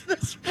poops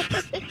this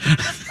morning.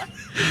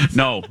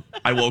 No,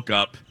 I woke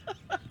up.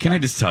 Can I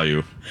just tell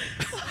you?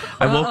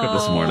 I woke up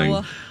this morning.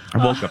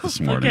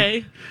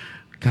 Okay.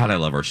 God, I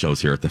love our shows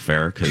here at the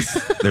fair because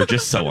they're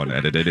just so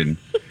unedited and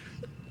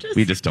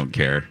we just don't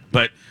care.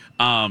 But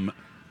I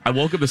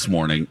woke up this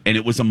morning and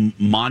it was a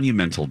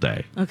monumental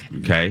day.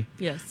 Okay?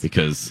 Yes.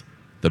 Because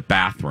the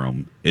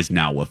bathroom is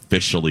now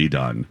officially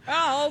done.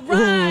 All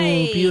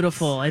right. Oh,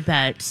 beautiful. I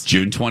bet.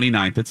 June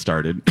 29th it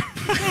started.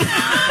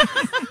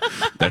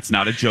 That's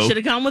not a joke. Should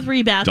have gone with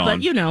Rebath, Dawn,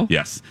 but you know.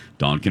 Yes.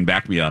 Dawn can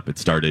back me up. It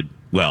started,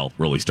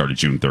 really started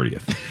June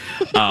 30th.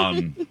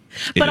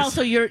 But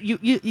also,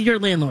 you're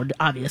landlord,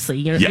 obviously.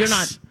 You're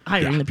not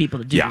hiring the people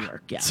to do the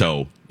work. Yeah.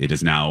 So it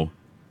is now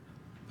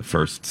the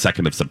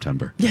 2nd of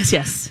September.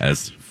 Yes.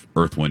 As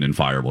Earth, Wind, and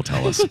Fire will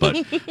tell us.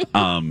 But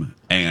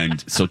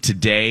and so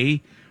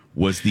today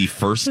was the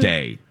first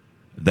day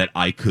that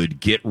I could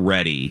get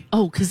ready.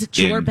 Oh, because it's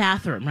your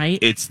bathroom, right?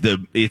 It's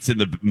in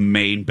the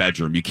main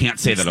bedroom. You can't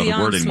say that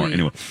other word anymore.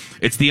 Anyway,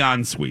 it's the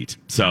ensuite.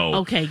 So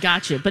okay,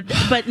 gotcha.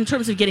 But in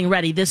terms of getting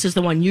ready, this is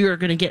the one you're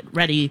going to get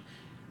ready.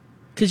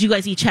 Because you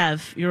guys each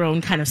have your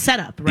own kind of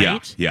setup, right? Yeah,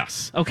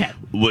 yes. Okay.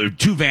 We're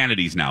 2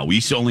 vanities now. We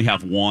used to only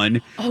have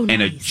one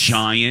and a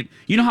giant.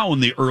 You know how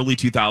in the early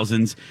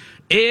 2000s,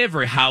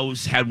 every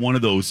house had one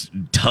of those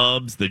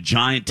tubs, the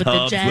giant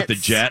tubs with the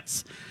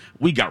jets?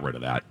 We got rid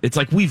of that. It's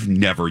like we've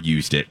never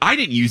used it. I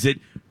didn't use it.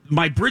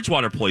 My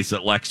Bridgewater place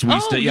at Lex, we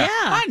used to. Yeah,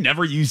 I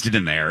never used it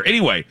in there.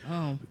 Anyway,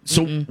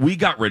 so we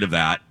got rid of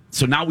that.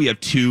 So now we have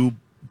 2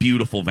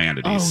 beautiful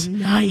vanities. Oh,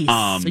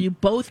 nice. So you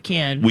both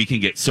can. We can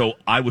get. So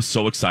I was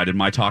so excited,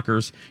 My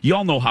Talkers. You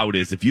all know how it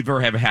is. If you've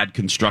ever had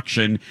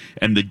construction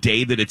and the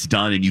day that it's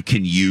done and you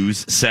can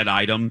use said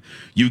item,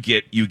 you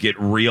get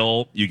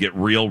real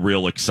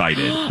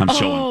excited. I'm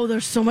showing.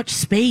 There's so much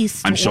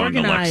space. I'm showing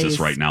Alexis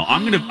right now.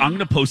 I'm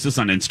gonna post this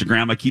on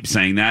Instagram. I keep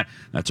saying that.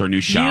 That's our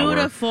new shower.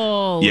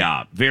 Beautiful.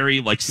 Yeah,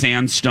 very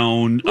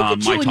sandstone. Look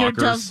at My you and your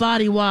Dove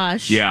body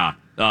wash. Yeah.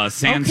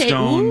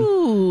 Sandstone. Okay.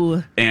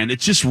 Ooh. And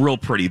it's just real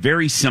pretty.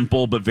 Very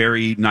simple, but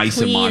very nice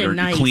and modern.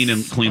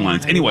 Clean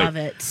lines. Anyway. I love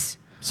it.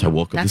 So I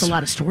woke up. That's a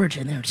lot of storage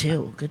in there,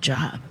 too. Good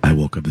job. I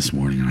woke up this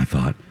morning and I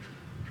thought,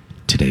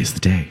 today's the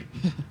day.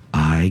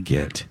 I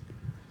get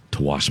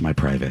to wash my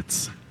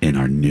privates in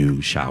our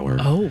new shower.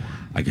 Oh.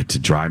 I get to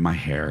dry my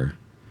hair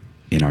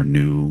in our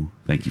new...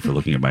 Thank you for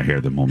looking at my hair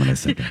the moment I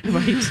said that.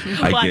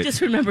 Right. I just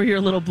remember your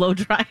little blow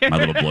dryer. My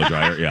little blow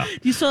dryer, yeah. Do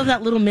you still have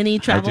that little mini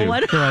travel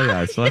one?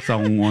 Yeah, so that's the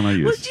one I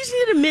use. Well, you just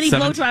need a mini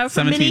blow dryer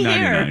for mini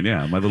hair. $17.99,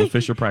 yeah. My little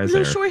Fisher Price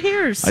little hair. Short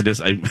hairs.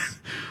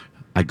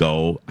 I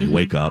go, I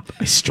wake up,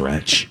 I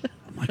stretch.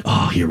 I'm like,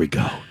 oh, here we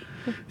go.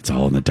 It's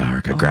all in the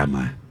dark. I grab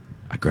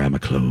my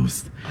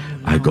clothes. Oh,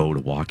 no. I go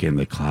to walk in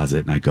the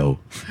closet and I go,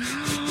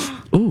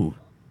 ooh.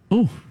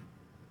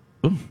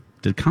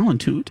 Did Colin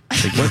toot?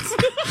 Like,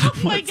 oh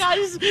my God!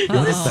 Is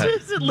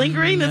it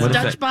lingering? This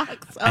Dutch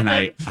box. And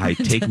I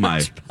take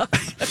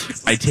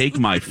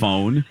my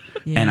phone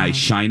and I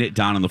shine it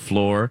down on the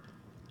floor.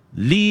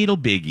 Little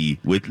Biggie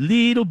with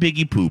little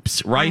Biggie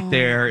poops right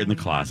there in the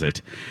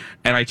closet,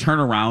 and I turn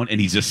around and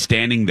he's just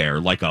standing there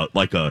like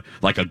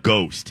a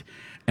ghost.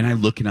 And I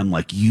look and I'm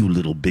like, you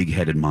little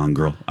big-headed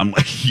mongrel. I'm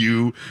like,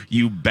 you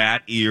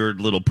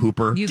bat-eared little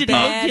pooper. You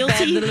bad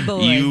little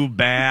boy. You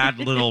bad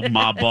little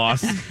mob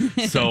boss.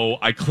 So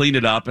I clean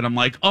it up and I'm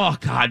like, oh,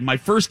 God, my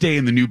first day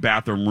in the new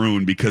bathroom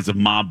ruined because of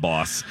mob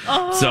boss.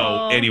 Oh.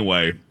 So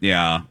anyway,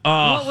 yeah.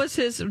 What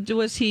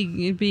was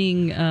he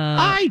being...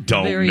 I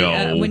don't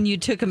know. When you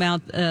took him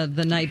out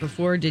the night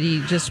before, did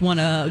he just want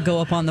to go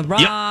up on the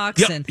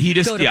rocks and he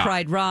just, go to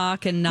Pride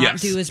Rock and not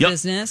do his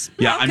business?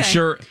 Yeah, okay. I'm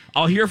sure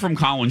I'll hear from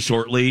Colin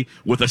shortly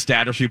with a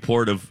status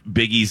report of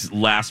Biggie's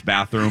last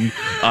bathroom.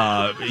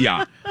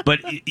 But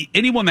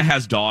anyone that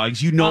has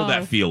dogs, you know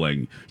that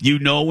feeling. You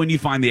know when you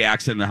find the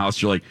accident in the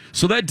house, you're like,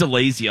 so that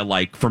delays you.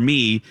 Like, for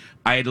me,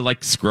 I had to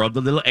like scrub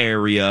the little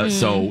area,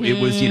 so it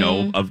was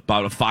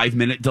about a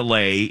 5-minute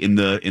delay in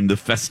the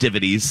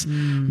festivities.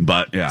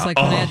 But yeah, it's like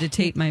when I had to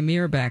tape my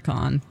mirror back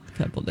on a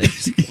couple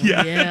days ago.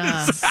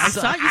 Yeah, I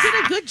saw you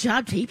did a good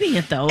job taping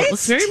it though. It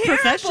was very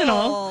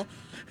professional.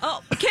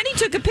 Oh, Kenny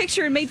took a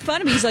picture and made fun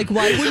of me. He's like,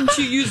 why wouldn't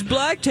you use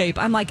black tape?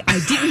 I'm like, I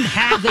didn't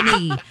have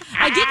any.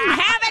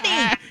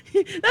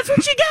 That's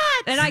what you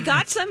got. And I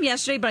got some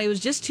yesterday, but I was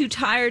just too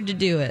tired to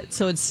do it.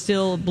 So it's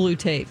still blue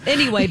tape.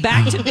 Anyway,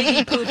 back to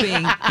Biggie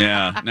pooping.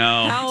 Yeah,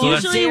 no. How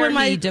usually when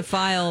he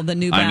defile the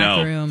new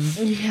bathroom?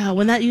 Yeah,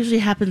 when that usually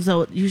happens,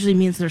 though, it usually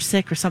means they're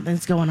sick or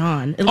something's going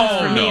on. At least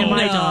for me and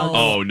my dog.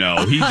 Oh,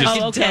 no. He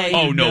just,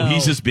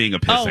 he's just being a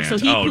pissant. Oh, so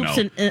he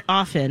poops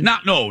often.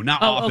 Not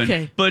often.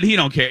 Okay. But he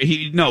don't care.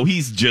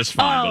 He's just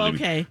fine.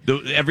 Okay.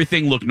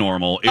 Everything looked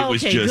normal. It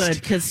was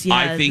just, good,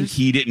 I think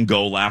he didn't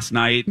go last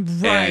night.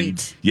 Right.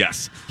 And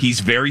yes,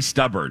 he's very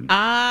stubborn.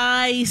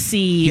 I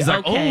see. He's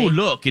like, oh,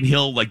 look. And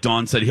he'll, like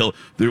Dawn said,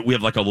 we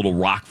have like a little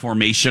rock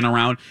formation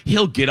around.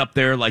 He'll get up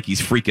there like he's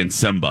freaking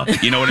Simba.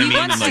 You know what I mean? He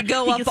wants to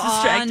go up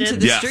onto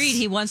the street.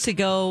 He wants to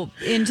go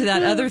into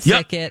that other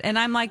thicket. And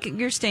I'm like,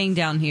 you're staying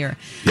down here.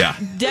 Yeah.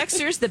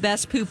 Dexter's the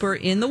best pooper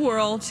in the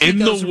world. He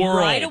goes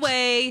right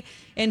away.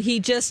 And he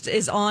just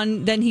is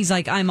on. Then he's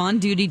like, I'm on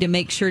duty to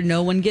make sure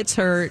no one gets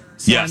hurt.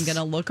 So I'm going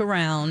to look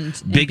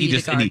around and be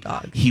the guard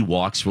dog. He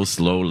walks real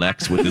slow,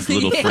 Lex, with his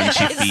little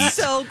Frenchy feet. It's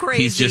so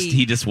crazy.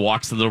 He just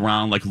walks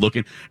around like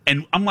looking.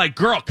 And I'm like,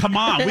 girl, come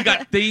on. We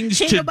got things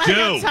to do. Ain't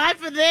nobody got time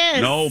for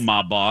this. No,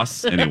 my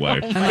boss.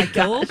 Anyway. I'm like,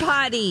 go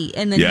potty.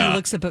 And then he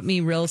looks up at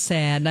me real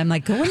sad. And I'm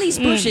like, go in these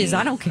bushes.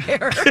 I don't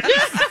care.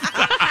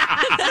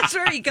 That's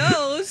where he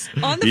goes.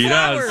 On the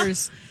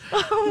flowers. Does.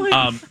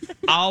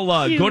 I'll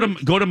go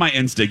to my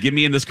Insta. Give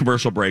me in this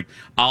commercial break.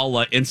 I'll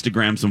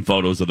Instagram some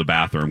photos of the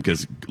bathroom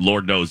because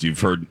Lord knows you've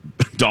heard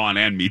Dawn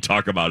and me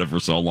talk about it for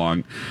so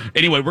long.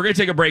 Anyway, we're going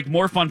to take a break.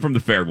 More fun from the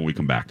fair when we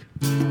come back.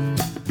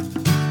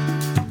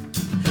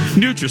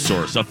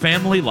 Nutrisource, a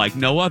family like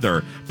no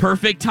other.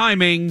 Perfect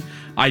timing.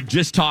 I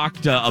just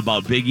talked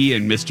about Biggie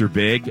and Mr.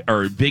 Big,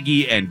 or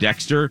Biggie and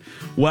Dexter.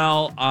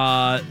 Well,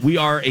 we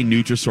are a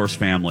Nutrisource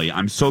family.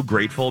 I'm so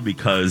grateful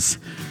because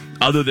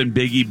other than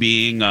Biggie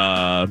being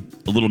a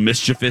little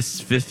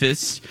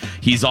mischievous,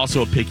 he's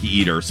also a picky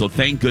eater. So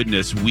thank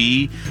goodness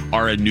we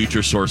are a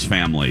Nutrisource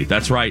family.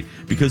 That's right,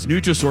 because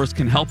Nutrisource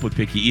can help with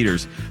picky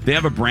eaters. They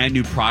have a brand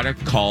new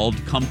product called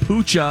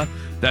Kombucha.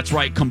 That's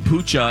right,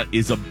 Kombucha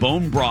is a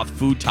bone broth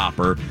food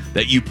topper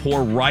that you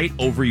pour right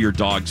over your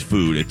dog's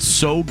food. It's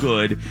so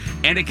good,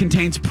 and it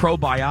contains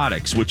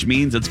probiotics, which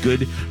means it's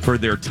good for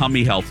their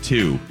tummy health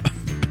too.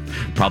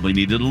 Probably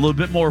needed a little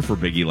bit more for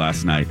Biggie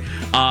last night.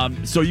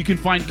 So you can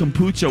find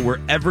Kombucha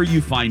wherever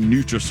you find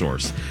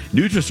Nutrisource.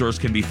 Nutrisource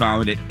can be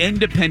found at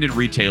independent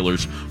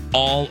retailers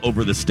all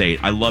over the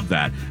state. I love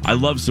that. I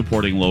love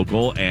supporting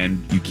local,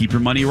 and you keep your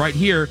money right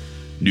here.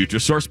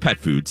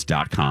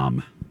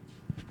 NutrisourcePetFoods.com.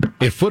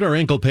 If foot or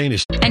ankle pain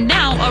is... And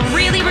now, a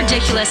really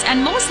ridiculous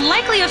and most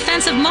likely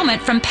offensive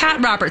moment from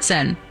Pat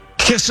Robertson.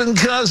 Kissing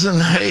cousin,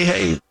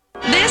 hey.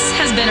 This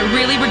has been a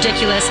really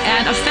ridiculous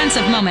and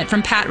offensive moment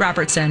from Pat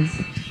Robertson.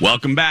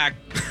 Welcome back.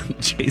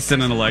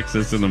 Jason and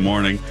Alexis in the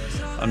morning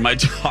on My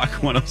Talk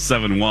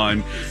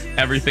 107.1.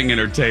 Everything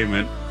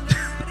entertainment.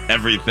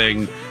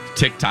 Everything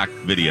TikTok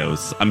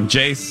videos. I'm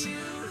Jace.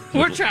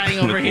 We're trying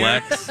over here.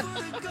 Lex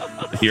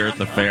here at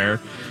the fair.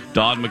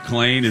 Dawn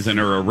McClain is in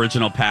her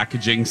original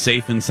packaging,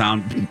 safe and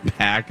sound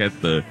pack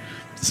at the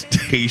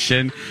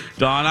station.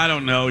 Dawn, I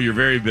don't know. You're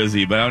very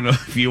busy, but I don't know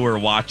if you were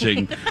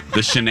watching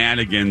the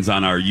shenanigans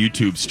on our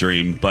YouTube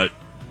stream, but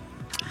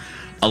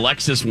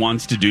Alexis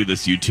wants to do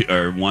this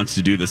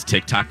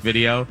TikTok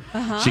video.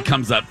 She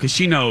comes up because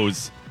she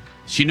knows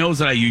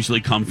that I usually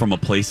come from a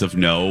place of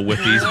no with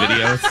these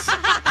videos.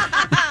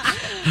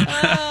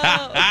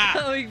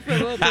 Coming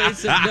from a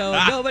place of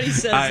no. Nobody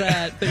says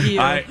that, but you.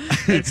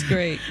 That's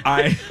great.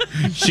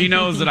 She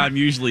knows that I'm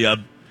usually a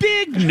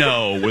big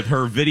no with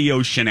her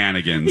video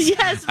shenanigans.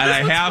 Yes, and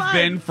I have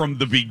been from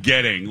the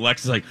beginning.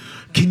 Lex is like,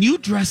 can you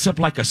dress up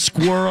like a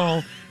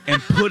squirrel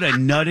and put a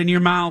nut in your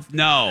mouth?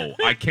 No,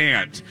 I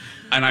can't.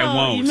 And I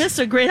won't. You missed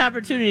a great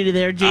opportunity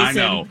there, Jason. I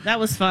know. That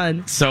was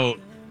fun. So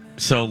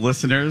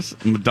listeners,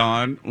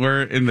 Dawn,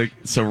 we're in the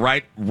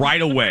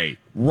right away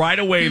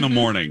in the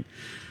morning.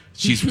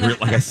 She's real,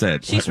 like I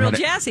said. She's real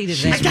jazzy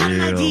today. I got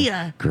an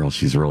idea. Girl,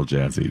 she's real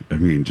jazzy. I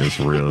mean, just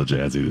real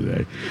jazzy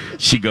today.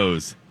 She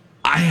goes,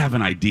 I have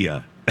an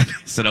idea. I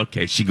said,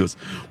 okay. She goes,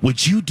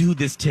 would you do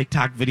this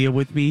TikTok video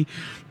with me?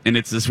 And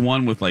it's this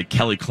one with like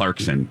Kelly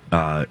Clarkson.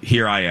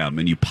 Here I am.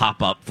 And you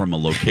pop up from a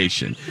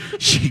location.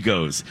 She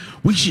goes,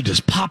 we should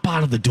just pop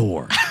out of the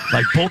door.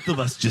 Like both of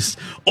us just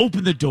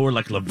open the door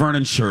like Laverne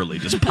and Shirley.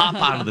 Just pop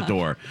out of the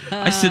door.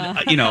 I said,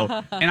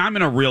 and I'm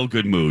in a real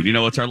good mood.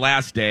 It's our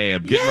last day.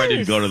 I'm getting ready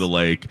to go to the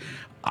lake.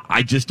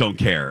 I just don't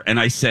care. And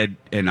I said,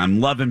 and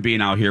I'm loving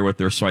being out here with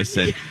her. So I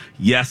said,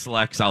 yes,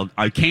 Lex,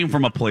 I came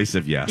from a place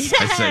of yes.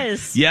 I said,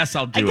 yes,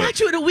 I'll do it. I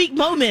got you at a weak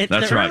moment.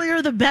 That's the right.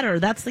 earlier, the better.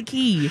 That's the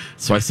key.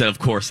 So I said, of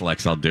course,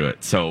 Lex, I'll do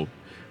it. So,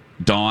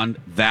 Dawn,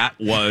 that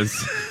was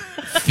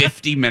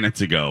 50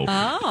 minutes ago.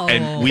 Oh.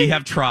 And we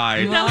have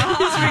tried. No,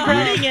 he's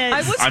regretting it. I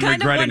was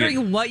kind of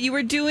wondering what you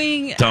were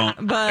doing,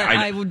 but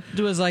I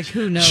was like,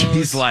 who knows?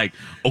 She's like,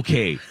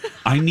 okay,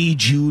 I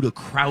need you to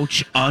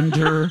crouch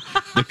under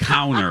the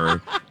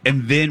counter,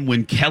 and then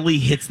when Kelly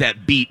hits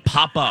that beat,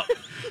 pop up.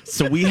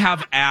 So we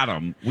have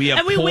Adam. We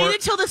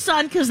waited till the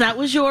sun because that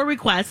was your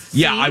request.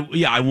 Yeah,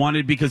 I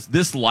wanted, because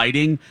this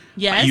lighting.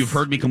 Yes. You've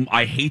heard me.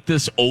 I hate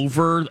this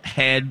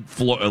overhead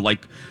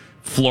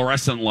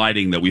fluorescent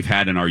lighting that we've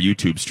had in our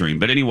YouTube stream.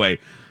 But anyway,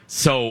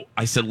 so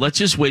I said, let's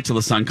just wait till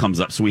the sun comes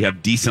up so we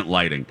have decent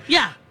lighting.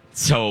 Yeah.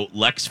 So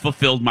Lex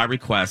fulfilled my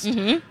request.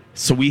 Mm-hmm.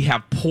 So we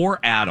have poor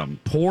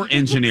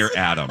engineer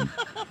Adam,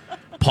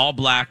 Paul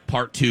Black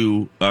part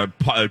 2,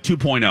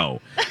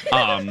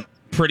 2.0.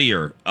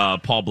 Prettier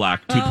Paul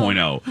Black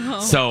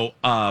 2.0.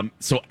 Oh.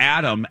 So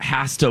Adam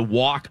has to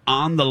walk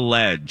on the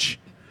ledge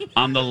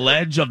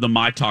of the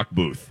My Talk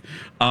booth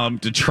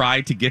to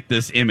try to get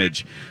this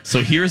image.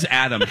 So here's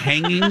Adam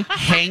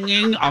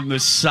hanging on the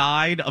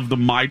side of the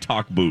My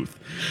Talk booth.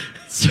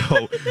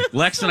 So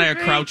Lex and I are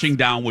crouching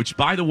down, which,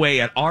 by the way,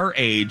 at our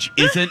age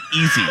isn't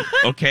easy,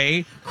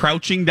 okay?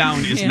 Crouching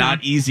down is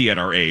not easy at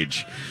our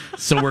age.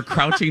 So we're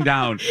crouching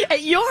down.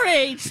 At your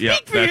age,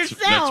 speak for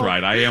yourself. That's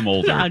right. I am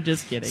older. No, I'm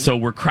just kidding. So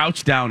we're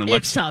crouched down. And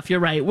Lex, it's tough. You're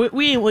right.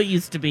 We ain't what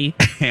used to be.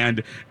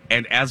 And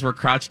as we're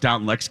crouched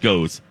down, Lex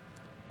goes,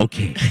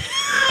 okay.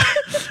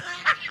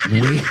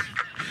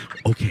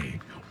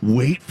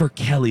 Wait for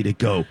Kelly to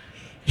go,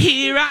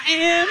 here I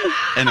am.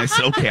 And I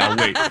said, okay, I'll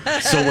wait.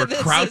 So we're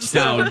crouched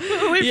down.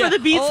 Wait for the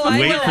beat.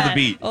 Wait for the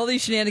beat. All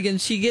these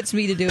shenanigans. She gets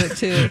me to do it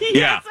too.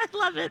 Yes, I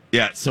love it.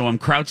 Yeah, so I'm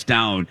crouched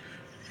down.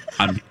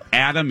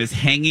 Adam is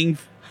hanging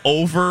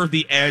over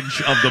the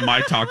edge of the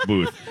My Talk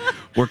booth.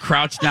 We're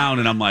crouched down,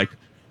 and I'm like,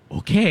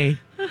 okay.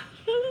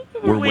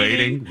 We're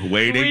waiting. We're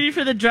waiting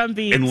for the drum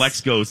beats. And Lex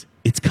goes,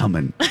 it's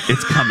coming.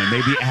 It's coming.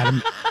 Maybe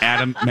Adam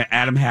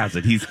has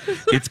it.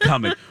 It's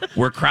coming.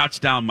 We're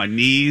crouched down. My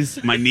knees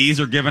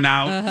are giving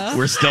out. Uh-huh.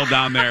 We're still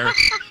down there.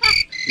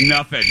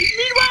 Nothing.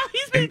 Meanwhile,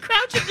 he's been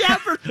crouching down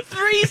for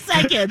 3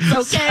 seconds,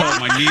 okay? So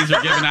my knees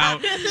are giving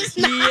out.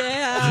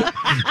 Yeah.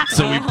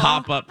 So we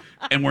pop up,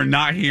 and we're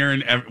not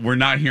hearing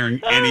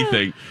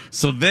anything.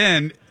 So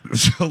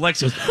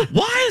Lex goes,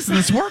 why isn't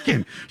this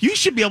working? You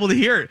should be able to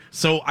hear it.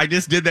 So I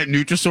just did that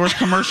Nutrisource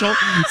commercial.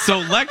 So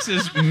Lex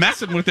is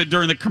messing with it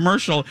during the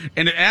commercial,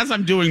 and as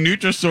I'm doing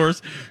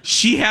Nutrisource,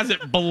 she has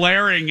it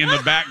blaring in the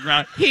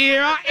background.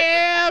 Here I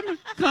am,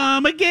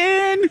 come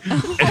again.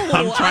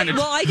 I'm trying to.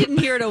 Well, I didn't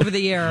hear it over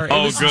the air. It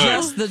was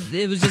good.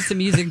 It was just a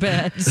music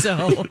bed.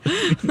 So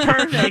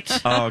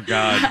perfect. Oh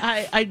God.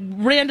 I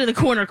ran to the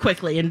corner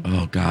quickly and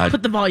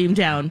put the volume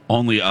down.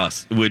 Only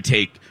us. It would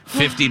take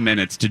 50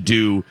 minutes to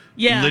do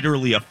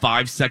literally a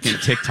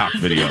 5-second TikTok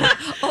video.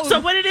 So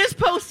when it is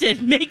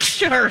posted, make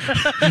sure.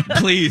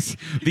 Please,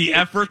 the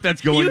effort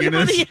that's going in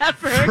this,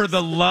 for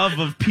the love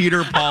of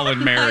Peter, Paul,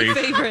 and Mary.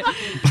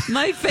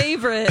 My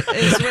favorite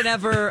is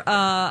whenever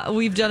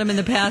we've done them in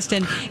the past,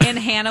 and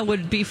Hannah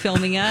would be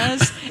filming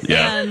us,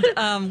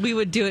 and we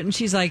would do it, and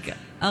she's like,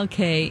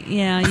 okay,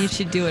 yeah, you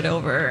should do it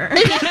over.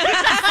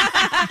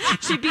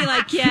 She'd be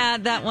like, yeah,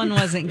 that one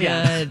wasn't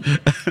good.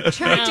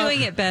 Try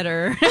doing it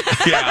better.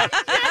 Yeah.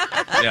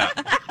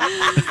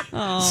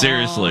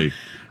 Seriously.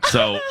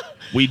 So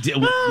we did.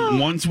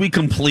 Once we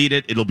complete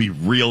it, it'll be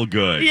real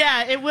good.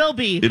 Yeah, it will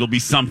be. It'll be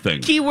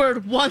something.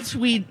 Keyword, once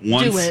we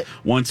do it.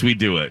 Once we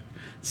do it.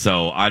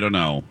 So I don't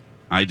know.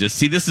 I just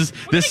see this is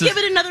give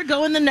it another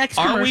go in the next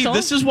commercial.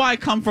 This is why I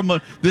come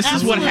from This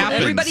is what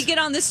happens. Everybody get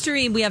on the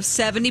stream. We have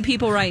 70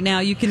 people right now.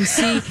 You can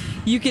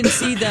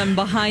see them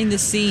behind the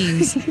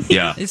scenes.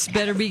 Yeah. This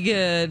better be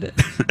good.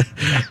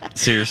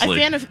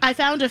 Seriously. I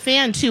found a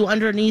fan too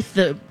underneath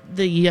the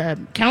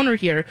counter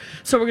here,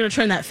 so we're going to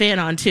turn that fan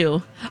on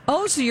too.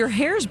 Oh, so your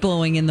hair's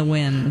blowing in the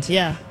wind.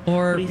 Yeah.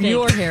 Or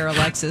your hair,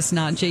 Alexis,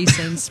 not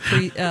Jason's.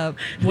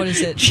 What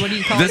is it? What do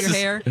you call your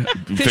hair?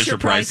 Fisher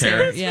Price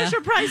hair. Yeah.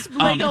 Fisher Price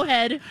Lego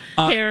head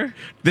hair.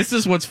 This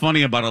is what's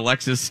funny about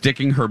Alexis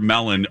sticking her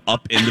melon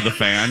up into the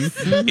fan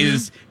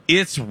is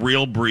it's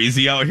real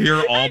breezy out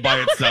here all by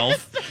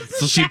itself.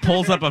 So she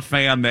pulls up a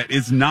fan that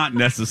is not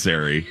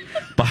necessary.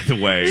 by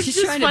the way.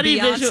 She's trying to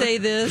Beyonce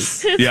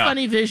this. It's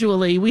funny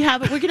visually. We're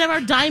gonna have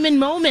our diamond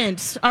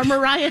moment, our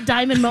Mariah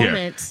diamond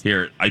moment.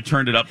 Here, I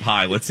turned it up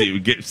high. Let's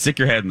see. Stick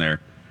your head in there.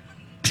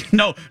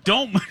 No,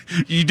 don't.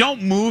 You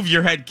don't move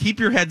your head. Keep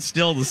your head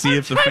still to see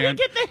if the fan.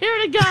 To get the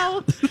hair to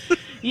go.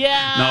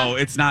 Yeah. No,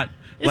 it's not.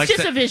 It's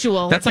just a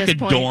visual. That's at like this a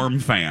point. dorm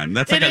fan.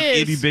 That's like an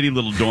itty bitty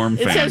little dorm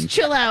fan. It says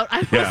chill out. I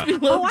must be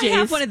low, I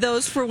have one of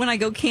those for when I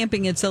go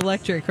camping. It's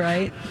electric,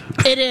 right?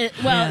 It is.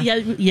 Well,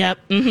 yeah.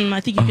 Mm-hmm.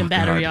 I think you can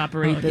battery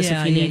operate this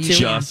if you need to.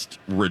 Just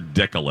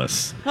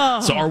ridiculous.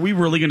 Oh. So are we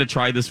really going to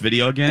try this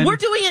video again? We're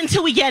doing it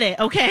until we get it,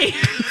 okay?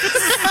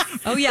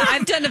 Oh, yeah.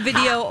 I've done a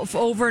video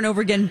over and over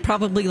again,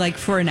 probably like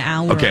for an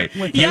hour. Okay.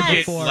 With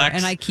Lex,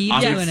 and I keep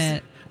doing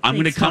it. I'm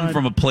going to come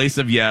from a place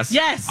of yes.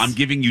 Yes. I'm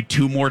giving you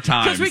 2 more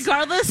times. Because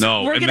regardless,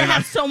 we're going to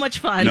have so much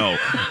fun. No.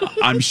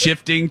 I'm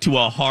shifting to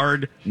a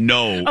hard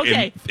no.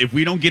 Okay. If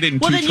we don't get it in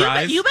 2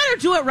 tries. You better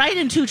do it right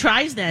in 2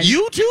 tries then.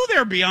 You too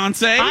there,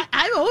 Beyonce.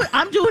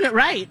 I'm doing it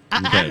right.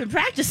 Okay. I've been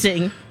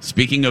practicing.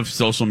 Speaking of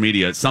social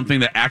media,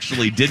 something that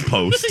actually did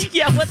post.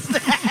 Yeah, what's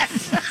that?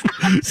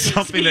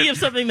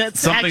 something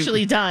that's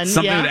actually done.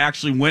 Something that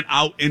actually went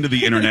out into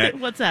the internet.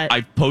 What's that?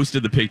 I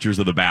posted the pictures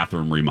of the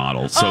bathroom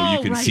remodel so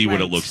you can see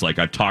what it looks like.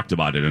 I've talked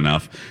about it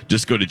enough.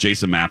 Just go to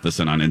Jason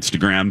Matheson on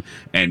Instagram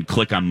and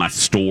click on my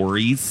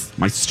stories,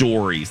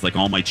 like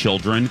all my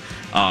children.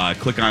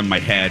 Click on my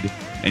head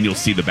and you'll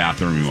see the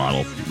bathroom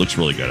remodel. Looks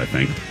really good, I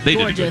think. They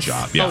did a good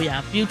job. Yeah. Oh,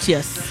 yeah.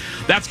 Beauteous.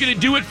 That's going to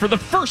do it for the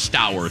first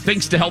hour.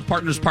 Thanks to Health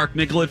Partners Park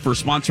Nicollet for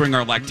sponsoring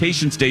our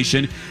lactation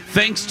station.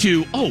 Thanks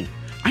to,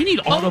 I need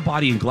auto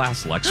body and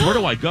glass, Lex. Where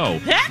do I go?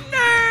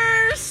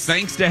 Hefner's!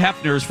 Thanks to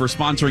Hefner's for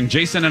sponsoring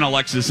Jason and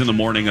Alexis in the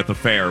morning at the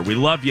fair. We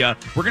love you.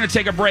 We're going to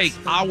take a break.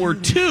 Hour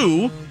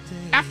 2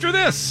 after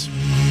this.